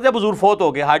 سال اس وقت جب حضور فوت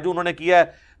ہو گئے, حج انہوں نے کیا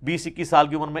ہے 20-21 سال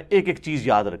کی عمر میں, ایک ایک چیز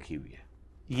یاد رکھی ہوئی ہے.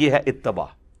 یہ ہے اتباع,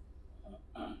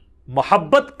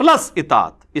 محبت پلس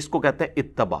اطاعت, اس کو کہتے ہیں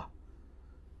اتباع.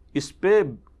 اس پہ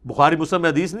بخاری مسلم میں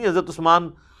حدیث نہیں, حضرت عثمان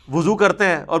وضو کرتے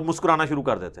ہیں اور مسکرانا شروع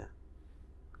کر دیتے ہیں.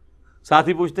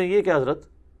 ساتھی پوچھتے ہیں یہ کیا حضرت؟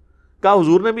 کہا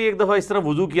حضور نے بھی ایک دفعہ اس طرح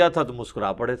وضو کیا تھا تو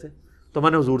مسکرا پڑے تھے. تو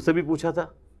میں نے حضور سے بھی پوچھا تھا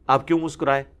آپ کیوں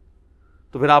مسکرائے؟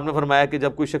 تو پھر آپ نے فرمایا کہ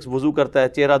جب کوئی شخص وضو کرتا ہے,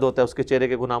 چہرہ دھوتا ہے, اس کے چہرے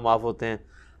کے گناہ معاف ہوتے ہیں,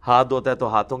 ہاتھ دھوتا ہے تو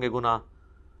ہاتھوں کے گناہ,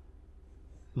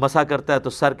 مسح کرتا ہے تو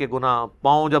سر کے گناہ,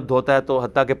 پاؤں جب دھوتا ہے تو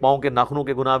حتیٰ کہ پاؤں کے ناخنوں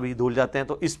کے گناہ بھی دھل جاتے ہیں.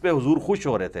 تو اس پہ حضور خوش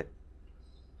ہو رہے تھے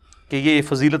کہ یہ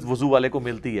فضیلت وضو والے کو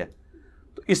ملتی ہے.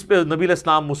 تو اس پہ نبی علیہ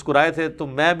السلام مسکرائے تھے. تو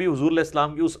میں بھی حضور علیہ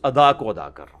السلام کی اس ادا کو ادا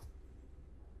کر رہا ہوں.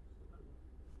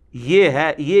 یہ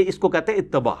ہے, یہ اس کو کہتے ہیں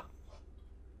اتباع.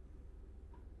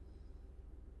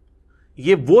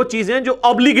 یہ وہ چیزیں جو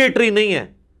obligatory نہیں ہیں,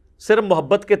 صرف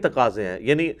محبت کے تقاضے ہیں.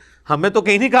 یعنی ہمیں تو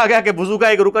کہیں نہیں کہا گیا کہ وضو کا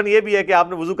ایک رکن یہ بھی ہے کہ آپ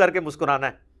نے وضو کر کے مسکرانا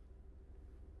ہے,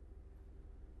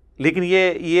 لیکن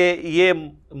یہ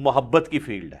محبت کی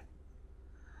فیلڈ ہے.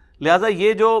 لہذا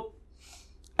یہ جو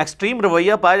ایکسٹریم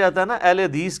رویہ پایا جاتا ہے نا اہل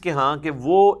حدیث کے ہاں, کہ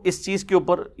وہ اس چیز کے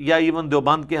اوپر, یا ایون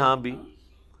دیوبند کے ہاں بھی,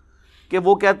 کہ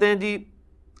وہ کہتے ہیں جی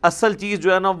اصل چیز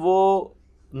جو ہے نا وہ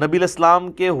نبی علیہ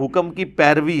السلام کے حکم کی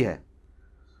پیروی ہے,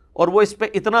 اور وہ اس پہ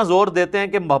اتنا زور دیتے ہیں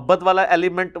کہ محبت والا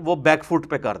ایلیمنٹ وہ بیک فٹ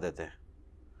پہ کر دیتے ہیں.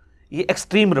 یہ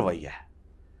ایکسٹریم رویہ ہے.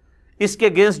 اس کے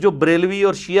اگینسٹ جو بریلوی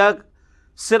اور شیعہ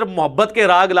صرف محبت کے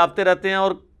راگ لاپتے رہتے ہیں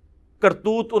اور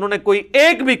کرتوت انہوں نے کوئی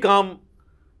ایک بھی کام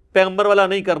پیغمبر والا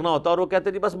نہیں کرنا ہوتا, اور وہ کہتے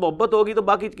ہیں جی بس محبت ہوگی تو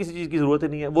باقی کسی چیز کی ضرورت ہی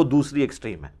نہیں ہے. وہ دوسری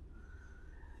ایکسٹریم ہے.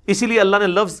 اسی لیے اللہ نے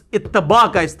لفظ اتباع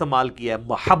کا استعمال کیا ہے,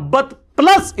 محبت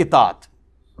پلس اطاعت.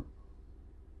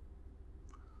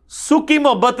 سکی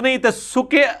محبت نہیں تو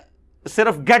سکے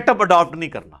صرف گیٹ اپ اڈاپٹ نہیں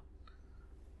کرنا.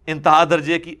 انتہا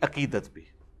درجے کی عقیدت بھی,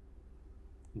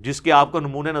 جس کے آپ کو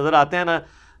نمونے نظر آتے ہیں نا.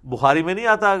 بخاری میں نہیں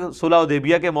آتا صلح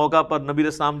حدیبیہ کے موقع پر نبی علیہ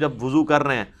السلام جب وضو کر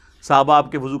رہے ہیں, صحابہ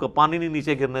آپ کے وضو کا پانی نہیں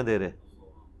نیچے گرنے دے رہے,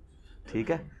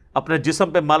 ٹھیک ہے, اپنے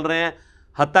جسم پہ مل رہے ہیں,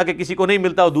 حتیٰ کہ کسی کو نہیں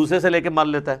ملتا وہ دوسرے سے لے کے مل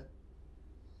لیتا ہے.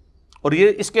 اور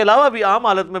یہ اس کے علاوہ بھی عام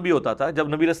حالت میں بھی ہوتا تھا. جب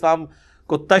نبی علیہ السلام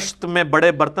کو تشت میں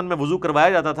بڑے برتن میں وضو کروایا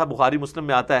جاتا تھا, بخاری مسلم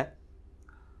میں آتا ہے,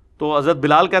 تو حضرت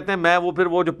بلال کہتے ہیں میں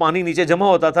وہ جو پانی نیچے جمع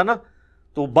ہوتا تھا نا,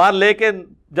 تو باہر لے کے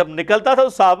جب نکلتا تھا تو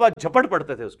صحابہ جھپٹ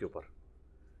پڑتے تھے اس کے اوپر.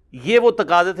 یہ وہ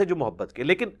تقاضے تھے جو محبت کے.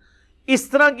 لیکن اس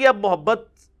طرح کی اب محبت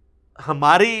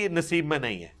ہماری نصیب میں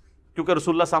نہیں ہے, کیونکہ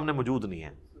رسول اللہ سامنے موجود نہیں ہے.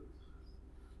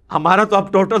 ہمارا تو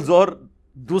اب ٹوٹل زور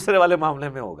دوسرے والے معاملے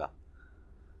میں ہوگا,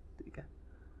 ٹھیک ہے,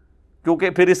 کیونکہ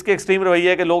پھر اس کے ایکسٹریم رویہ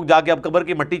ہے کہ لوگ جا کے اب قبر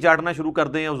کی مٹی چاٹنا شروع کر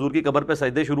دیں, حضور کی قبر پہ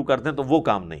سجدے شروع کر دیں, تو وہ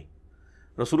کام نہیں.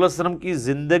 رسول اللہ صلی اللہ علیہ وسلم کی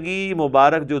زندگی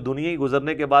مبارک جو دنیا کی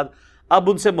گزرنے کے بعد, اب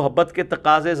ان سے محبت کے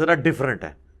تقاضے ذرا ڈیفرنٹ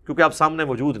ہیں, کیونکہ آپ سامنے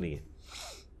موجود نہیں ہے.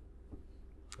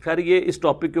 خیر یہ اس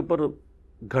ٹاپک کے اوپر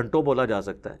گھنٹوں بولا جا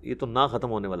سکتا ہے, یہ تو نہ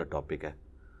ختم ہونے والا ٹاپک ہے.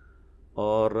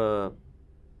 اور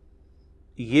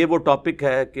یہ وہ ٹاپک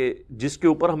ہے کہ جس کے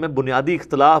اوپر ہمیں بنیادی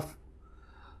اختلاف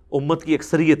امت کی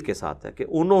اکثریت کے ساتھ ہے, کہ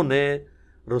انہوں نے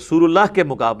رسول اللہ کے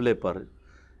مقابلے پر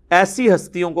ایسی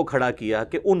ہستیوں کو کھڑا کیا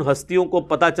کہ ان ہستیوں کو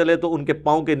پتہ چلے تو ان کے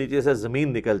پاؤں کے نیچے سے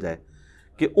زمین نکل جائے,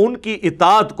 کہ ان کی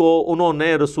اطاعت کو انہوں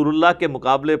نے رسول اللہ کے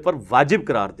مقابلے پر واجب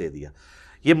قرار دے دیا.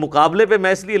 یہ مقابلے پہ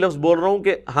میں اس لیے لفظ بول رہا ہوں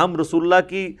کہ ہم رسول اللہ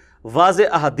کی واضح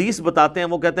احادیث بتاتے ہیں,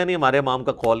 وہ کہتے ہیں نہیں ہمارے امام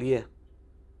کا قول یہ ہے.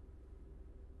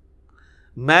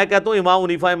 میں کہتا ہوں امام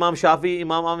حنیفہ, امام شافعی,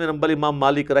 امام احمد بن حنبل, امام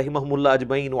مالک رحمہم اللہ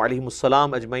اجمعین وعلیہم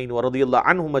السلام اجمعین ورضی اللہ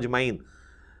عنہم اجمعین,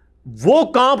 وہ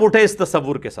کانپ اٹھے اس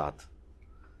تصور کے ساتھ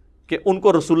کہ ان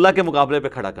کو رسول اللہ کے مقابلے پہ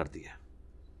کھڑا کر دیا.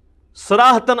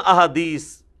 صراحتاً احادیث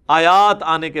آیات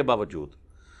آنے کے باوجود.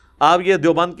 آپ یہ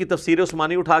دیوبند کی تفسیر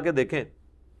عثمانی اٹھا کے دیکھیں,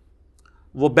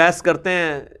 وہ بحث کرتے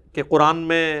ہیں کہ قرآن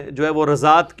میں جو ہے وہ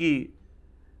رضاعت کی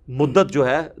مدت جو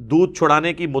ہے, دودھ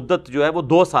چھڑانے کی مدت جو ہے وہ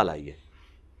 2 سال آئی ہے.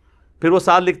 پھر وہ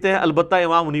سال لکھتے ہیں البتہ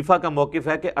امام حنیفہ کا موقف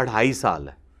ہے کہ 2.5 سال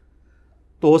ہے.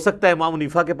 تو ہو سکتا ہے امام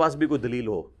حنیفہ کے پاس بھی کوئی دلیل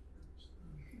ہو.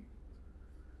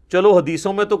 چلو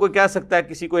حدیثوں میں تو کوئی کہہ سکتا ہے,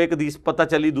 کسی کو ایک حدیث پتہ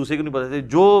چلی دوسرے کو نہیں پتہ چلی.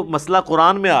 جو مسئلہ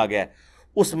قرآن میں آ گیا ہے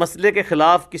اس مسئلے کے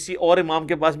خلاف کسی اور امام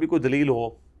کے پاس بھی کوئی دلیل ہو,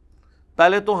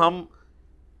 پہلے تو ہم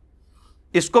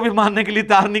اس کو بھی ماننے کے لیے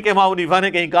تیار نہیں کہ امام حنیفہ نے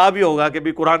کہیں کہا بھی ہوگا کہ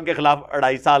بھی قرآن کے خلاف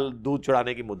 2.5 سال دودھ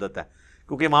چھڑانے کی مدت ہے,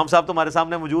 کیونکہ امام صاحب تو ہمارے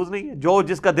سامنے موجود نہیں ہے. جو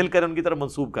جس کا دل کرے ان کی طرف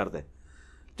منسوب کر دیں.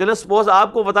 چلو سپوز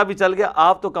آپ کو پتہ بھی چل گیا,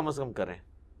 آپ تو کم از کم کریں.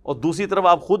 اور دوسری طرف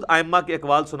آپ خود ائمہ کے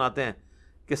اقوال سناتے ہیں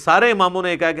کہ سارے اماموں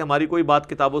نے کہا کہ ہماری کوئی بات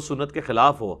کتاب و سنت کے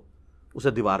خلاف ہو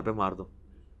اسے دیوار پہ مار دو.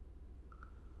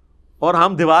 اور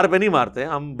ہم دیوار پہ نہیں مارتے,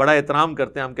 ہم بڑا احترام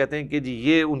کرتے ہیں. ہم کہتے ہیں کہ جی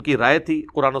یہ ان کی رائے تھی,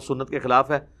 قرآن و سنت کے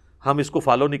خلاف ہے, ہم اس کو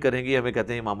فالو نہیں کریں گے, ہمیں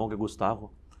کہتے ہیں اماموں کے گستاخ ہو.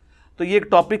 تو یہ ایک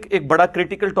ٹاپک, ایک بڑا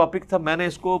کریٹیکل ٹاپک تھا. میں نے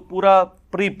اس کو پورا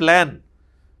پری پلان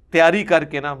تیاری کر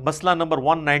کے نا مسئلہ نمبر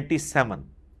 197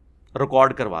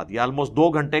 ریکارڈ کروا دیا. آلموسٹ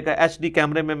 2 گھنٹے کا HD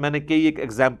کیمرے میں نے کئی ایک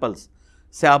ایگزامپلس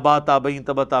صحابہ تابعین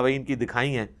تبع تابعین کی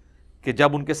دکھائی ہیں کہ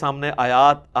جب ان کے سامنے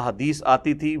آیات احادیث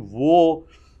آتی تھی وہ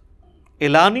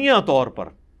اعلانیہ طور پر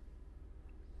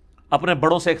اپنے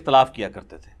بڑوں سے اختلاف کیا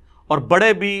کرتے تھے, اور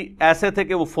بڑے بھی ایسے تھے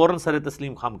کہ وہ فوراً سر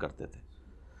تسلیم خم کرتے تھے.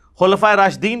 خلفائے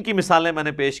راشدین کی مثالیں میں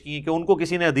نے پیش کی کہ ان کو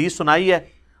کسی نے حدیث سنائی ہے,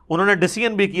 انہوں نے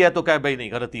ڈیسیژن بھی کیا تو کہا بھائی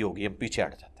نہیں غلطی ہوگی, ہم پیچھے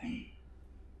ہٹ جاتے ہیں.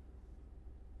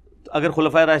 اگر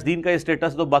خلفائے راشدین کا یہ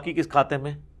اسٹیٹس تو باقی کس کھاتے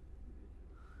میں؟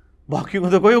 باقیوں کو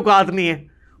تو کوئی اوقات نہیں ہے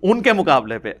ان کے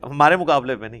مقابلے پہ, ہمارے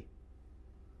مقابلے پہ نہیں.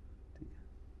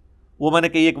 وہ میں نے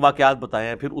کئی ایک واقعات بتائے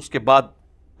ہیں, پھر اس کے بعد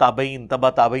تابعین تبع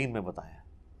تابعین میں بتایا.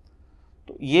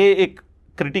 تو یہ ایک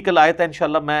کریٹیکل آیت ہے.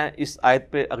 انشاءاللہ میں اس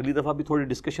آیت پہ اگلی دفعہ بھی تھوڑی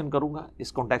ڈسکشن کروں گا,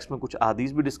 اس کانٹیکسٹ میں کچھ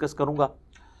احادیث بھی ڈسکس کروں گا.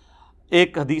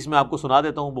 ایک حدیث میں آپ کو سنا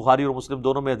دیتا ہوں, بخاری اور مسلم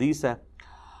دونوں میں حدیث ہے.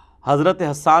 حضرت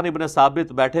حسان ابن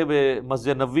ثابت بیٹھے ہوئے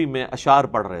مسجد نبوی میں اشعار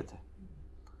پڑھ رہے تھے.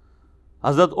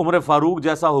 حضرت عمر فاروق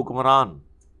جیسا حکمران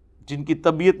جن کی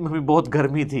طبیعت میں بھی بہت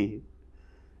گرمی تھی,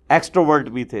 ایکسٹروورٹ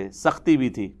بھی تھے, سختی بھی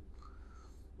تھی,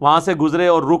 وہاں سے گزرے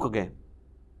اور رک گئے,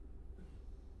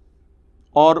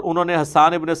 اور انہوں نے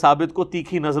حسان ابن ثابت کو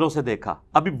تیکھی نظروں سے دیکھا.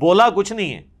 ابھی بولا کچھ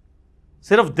نہیں ہے,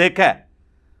 صرف دیکھا ہے,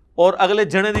 اور اگلے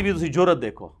جنے دی بھی تسی جرت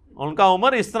دیکھو. ان کا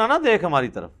عمر اس طرح نہ دیکھ ہماری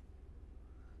طرف,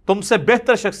 تم سے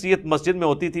بہتر شخصیت مسجد میں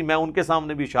ہوتی تھی, میں ان کے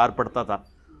سامنے بھی اشعار پڑھتا تھا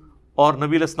اور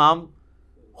نبی علیہ السلام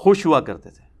خوش ہوا کرتے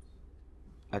تھے.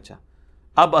 اچھا,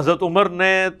 اب حضرت عمر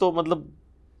نے تو مطلب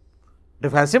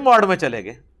ڈیفینسو موڈ میں چلے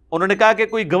گئے. انہوں نے کہا کہ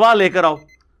کوئی گواہ لے کر آؤ.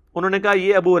 انہوں نے کہا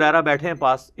یہ ابو ہریرہ بیٹھے ہیں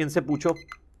پاس, ان سے پوچھو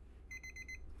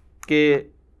کہ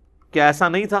کیا ایسا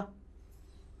نہیں تھا.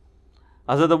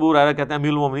 حضرت ابو ہریرہ کہتے ہیں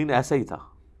امیر المومنین ایسا ہی تھا,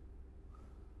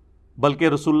 بلکہ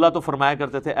رسول اللہ تو فرمایا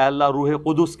کرتے تھے اے اللہ روح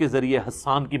قدس کے ذریعے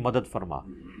حسان کی مدد فرما,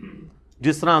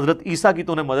 جس طرح حضرت عیسیٰ کی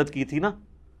تو نے مدد کی تھی نا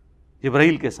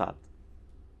جبرائیل کے ساتھ.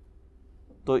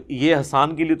 تو یہ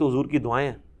حسان کے لیے تو حضور کی دعائیں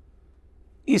ہیں.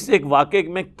 اس ایک واقعے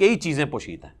میں کئی چیزیں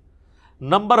پوشیدہ ہیں,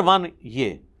 نمبر 1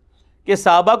 یہ کہ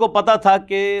صحابہ کو پتا تھا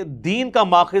کہ دین کا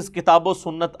ماخذ کتاب و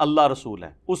سنت اللہ رسول ہے،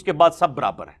 اس کے بعد سب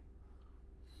برابر ہیں.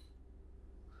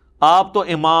 آپ تو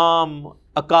امام،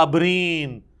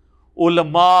 اکابرین،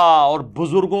 علماء اور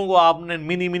بزرگوں کو آپ نے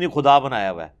منی خدا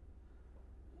بنایا ہوا ہے.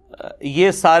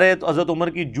 یہ سارے تو حضرت عمر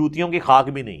کی جوتیوں کی خاک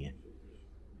بھی نہیں ہے.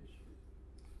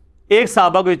 ایک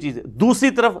صحابہ کو یہ چیز ہے. دوسری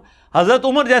طرف حضرت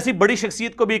عمر جیسی بڑی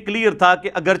شخصیت کو بھی کلیئر تھا کہ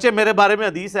اگرچہ میرے بارے میں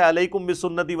حدیث ہے علیکم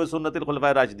بسنتی و سنت الخلفاء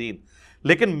الراشدین،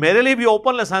 لیکن میرے لیے بھی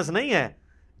اوپن لائسنس نہیں ہے.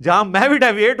 جہاں میں بھی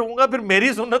ڈیویٹ ہوں گا پھر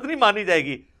میری سنت نہیں مانی جائے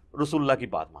گی، رسول اللہ کی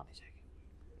بات مانی جائے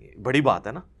گی. یہ بڑی بات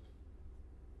ہے نا.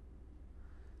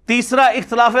 تیسرا،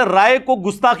 اختلاف رائے کو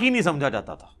گستاخی نہیں سمجھا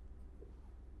جاتا تھا.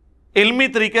 علمی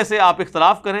طریقے سے آپ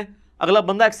اختلاف کریں، اگلا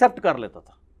بندہ ایکسپٹ کر لیتا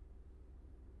تھا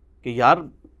کہ یار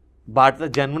بات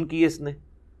جینون کی ہے، اس نے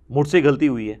مجھ سے غلطی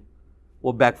ہوئی ہے،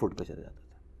 وہ بیک فٹ پہ چلے جاتا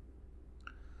تھا.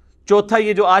 چوتھا،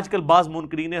 یہ جو آج کل بعض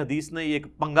منکرین حدیث نے یہ ایک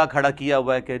پنگا کھڑا کیا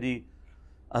ہوا ہے کہ جی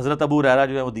حضرت ابو ہریرہ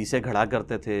جو ہے وہ حدیثیں کھڑا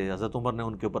کرتے تھے، حضرت عمر نے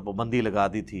ان کے اوپر پابندی لگا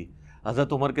دی تھی،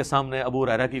 حضرت عمر کے سامنے ابو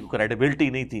ہریرہ کی کریڈیبلٹی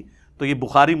نہیں تھی. تو یہ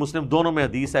بخاری مسلم دونوں میں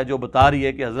حدیث ہے جو بتا رہی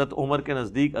ہے کہ حضرت عمر کے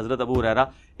نزدیک حضرت ابو ہریرہ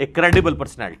ایک کریڈیبل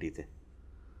پرسنالٹی تھے،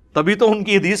 تبھی تو ان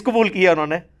کی حدیث قبول کیا انہوں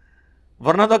نے.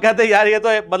 ورنہ تو کہتے یار یہ تو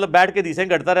مطلب بیٹھ کے حدیثیں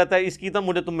گھڑتا رہتا ہے، اس کی تو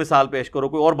مجھے تم مثال پیش کرو،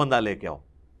 کوئی اور بندہ لے کے آؤ.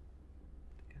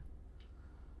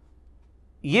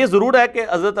 یہ ضرور ہے کہ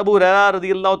حضرت ابو ہریرہ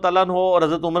رضی اللہ تعالیٰ عنہ اور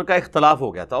حضرت عمر کا اختلاف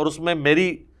ہو گیا تھا، اور اس میں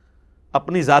میری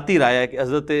اپنی ذاتی رائے ہے کہ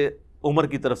حضرت عمر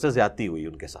کی طرف سے زیادتی ہوئی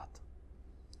ان کے ساتھ،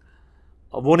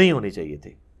 وہ نہیں ہونی چاہیے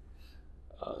تھی.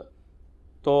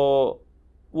 تو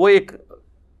وہ ایک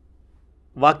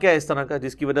واقعہ اس طرح کا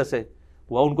جس کی وجہ سے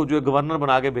وہ ان کو جو گورنر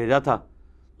بنا کے بھیجا تھا،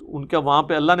 تو ان کا وہاں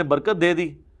پہ اللہ نے برکت دے دی.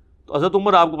 تو حضرت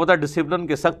عمر آپ کو پتا ڈسپلن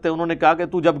کے سخت ہے، انہوں نے کہا کہ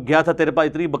تو جب گیا تھا تیرے پاس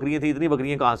اتنی بکریاں تھیں، اتنی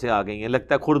بکریاں کہاں سے آ گئی ہیں،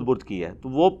 لگتا ہے خرد برد کی ہے. تو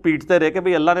وہ پیٹتے رہے کہ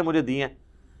بھئی اللہ نے مجھے دی ہیں.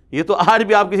 یہ تو آج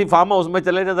بھی آپ کسی فارم ہاؤس میں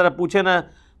چلے جائیں ذرا پوچھیں نا،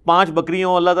 5 بکریاں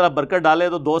ہوں، اللہ تعالیٰ برکت ڈالے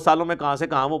تو 2 سالوں میں کہاں سے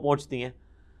کہاں وہ پہنچتی ہیں.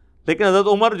 لیکن حضرت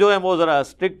عمر جو ہیں وہ ذرا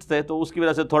اسٹرکٹ تھے، تو اس کی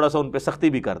وجہ سے تھوڑا سا ان پہ سختی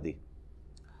بھی کر دی.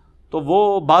 تو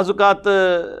وہ بعض اوقات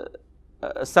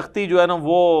سختی جو ہے نا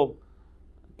وہ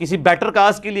کسی بیٹر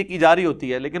کاز کے لیے کی جا رہی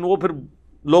ہوتی ہے، لیکن وہ پھر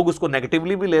لوگ اس کو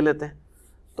نیگیٹیولی بھی لے لیتے ہیں.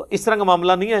 تو اس طرح کا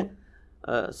معاملہ نہیں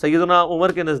ہے. سیدنا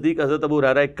عمر کے نزدیک حضرت ابو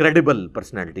ہریرہ ایک کریڈیبل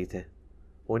پرسنالٹی تھے،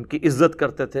 وہ ان کی عزت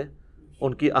کرتے تھے،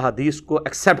 ان کی احادیث کو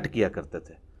ایکسیپٹ کیا کرتے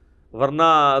تھے،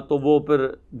 ورنہ تو وہ پھر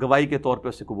گواہی کے طور پہ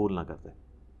اسے قبول نہ کرتے.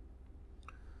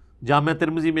 جامع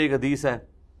ترمذی میں ایک حدیث ہے،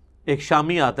 ایک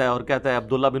شامی آتا ہے اور کہتا ہے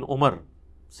عبداللہ بن عمر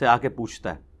سے آ کے پوچھتا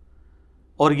ہے،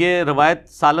 اور یہ روایت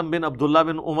سالم بن عبداللہ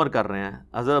بن عمر کر رہے ہیں،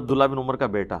 حضرت عبداللہ بن عمر کا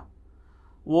بیٹا.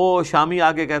 وہ شامی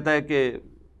آ کے کہتا ہے کہ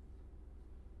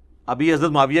ابھی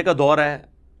حضرت معاویہ کا دور ہے،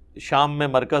 شام میں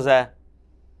مرکز ہے،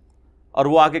 اور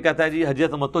وہ آ کے کہتا ہے جی حج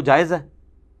تمتع جائز ہے.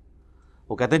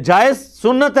 وہ کہتے ہیں جائز،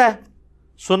 سنت ہے.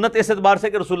 سنت اس اعتبار سے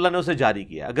کہ رسول اللہ نے اسے جاری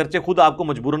کیا، اگرچہ خود آپ کو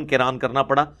مجبوراً قران کرنا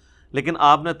پڑا، لیکن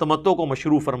آپ نے تمتع کو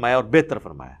مشروع فرمایا اور بہتر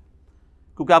فرمایا،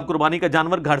 کیونکہ آپ قربانی کا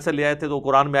جانور گھر سے لے آئے تھے. تو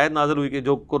قرآن میں آیت نازل ہوئی کہ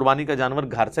جو قربانی کا جانور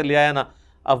گھر سے لے آیا نا،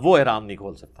 اب وہ احرام نہیں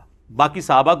کھول سکتا. باقی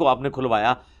صحابہ کو آپ نے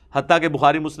کھلوایا، حتیٰ کہ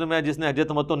بخاری مسلم ہے جس نے حج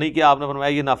تمتع نہیں کیا، آپ نے فرمایا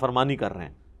یہ نافرمانی کر رہے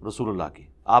ہیں رسول اللہ کی،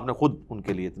 آپ نے خود ان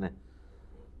کے لیے اتنے.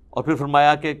 اور پھر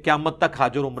فرمایا کہ قیامت تک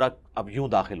حج اور عمرہ اب یوں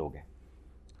داخل ہو گئے.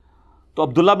 تو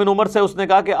عبداللہ بن عمر سے اس نے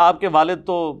کہا کہ آپ کے والد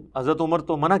تو حضرت عمر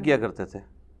تو منع کیا کرتے تھے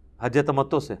حج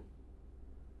تمتع سے.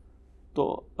 تو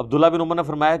عبداللہ بن عمر نے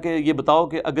فرمایا کہ یہ بتاؤ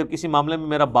کہ اگر کسی معاملے میں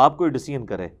میرا باپ کوئی ڈیسیژن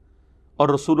کرے اور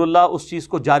رسول اللہ اس چیز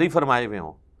کو جاری فرمائے ہوئے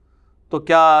ہوں، تو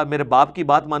کیا میرے باپ کی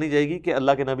بات مانی جائے گی کہ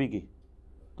اللہ کے نبی کی؟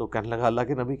 تو کہنے لگا اللہ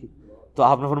کے نبی کی. تو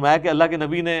آپ نے فرمایا کہ اللہ کے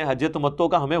نبی نے حج تمتع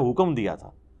کا ہمیں حکم دیا تھا.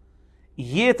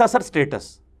 یہ تھا سر سٹیٹس.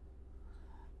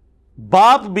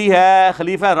 باپ بھی ہے،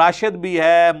 خلیفہ راشد بھی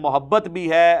ہے، محبت بھی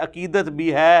ہے، عقیدت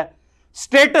بھی ہے،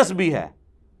 سٹیٹس بھی ہے،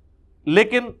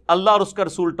 لیکن اللہ اور اس کا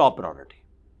رسول ٹاپ پرائورٹی.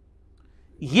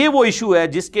 یہ وہ ایشو ہے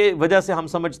جس کے وجہ سے ہم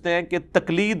سمجھتے ہیں کہ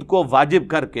تقلید کو واجب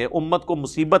کر کے امت کو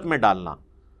مصیبت میں ڈالنا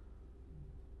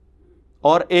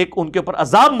اور ایک ان کے اوپر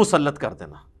عذاب مسلط کر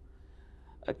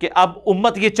دینا کہ اب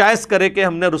امت یہ چوائس کرے کہ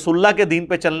ہم نے رسول اللہ کے دین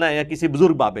پہ چلنا ہے یا کسی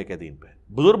بزرگ بابے کے دین پہ.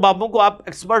 بزرگ بابوں کو آپ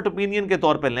ایکسپرٹ اوپینین کے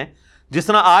طور پہ لیں، جس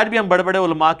طرح آج بھی ہم بڑے بڑے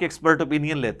علماء کے ایکسپرٹ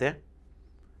اوپینین لیتے ہیں،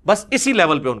 بس اسی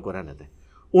لیول پہ ان کو رہنے دیں.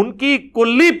 ان کی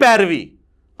کلی پیروی،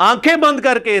 آنکھیں بند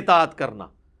کر کے اطاعت کرنا،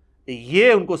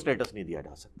 یہ ان کو سٹیٹس نہیں دیا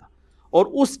جا سکتا. اور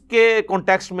اس کے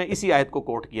کانٹیکسٹ میں اسی آیت کو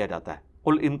کوٹ کیا جاتا ہے،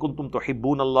 قل ان کنتم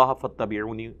تحبون اللہ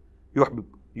فاتبعونی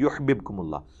یحببکم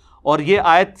اللہ. اور یہ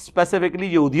آیت اسپیسیفکلی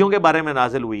یہودیوں کے بارے میں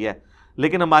نازل ہوئی ہے،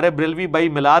 لیکن ہمارے بریلوی بھائی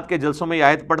میلاد کے جلسوں میں یہ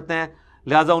آیت پڑھتے ہیں،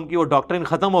 لہٰذا ان کی وہ ڈاکٹرین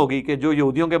ختم ہو گئی کہ جو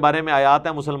یہودیوں کے بارے میں آیات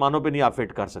ہیں مسلمانوں پہ نہیں آپ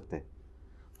فٹ کر سکتے.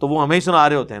 تو وہ ہمیں ہی سنا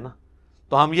رہے ہوتے ہیں نا.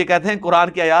 تو ہم یہ کہتے ہیں قرآن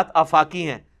کی آیات آفاقی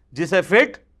ہیں، جسے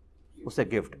فٹ اسے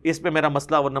گفٹ. اس پہ میرا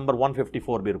مسئلہ اور نمبر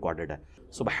 154 بھی ریکارڈڈ ہے.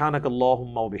 سبحانک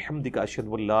اللہم و بحمدک، اشہد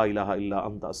ان لا الہ الا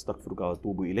انت، استغفرک و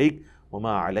اتوب الیک،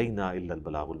 وما علینا الا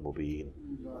البلاغ المبین.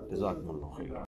 جزاکم اللہ خیر.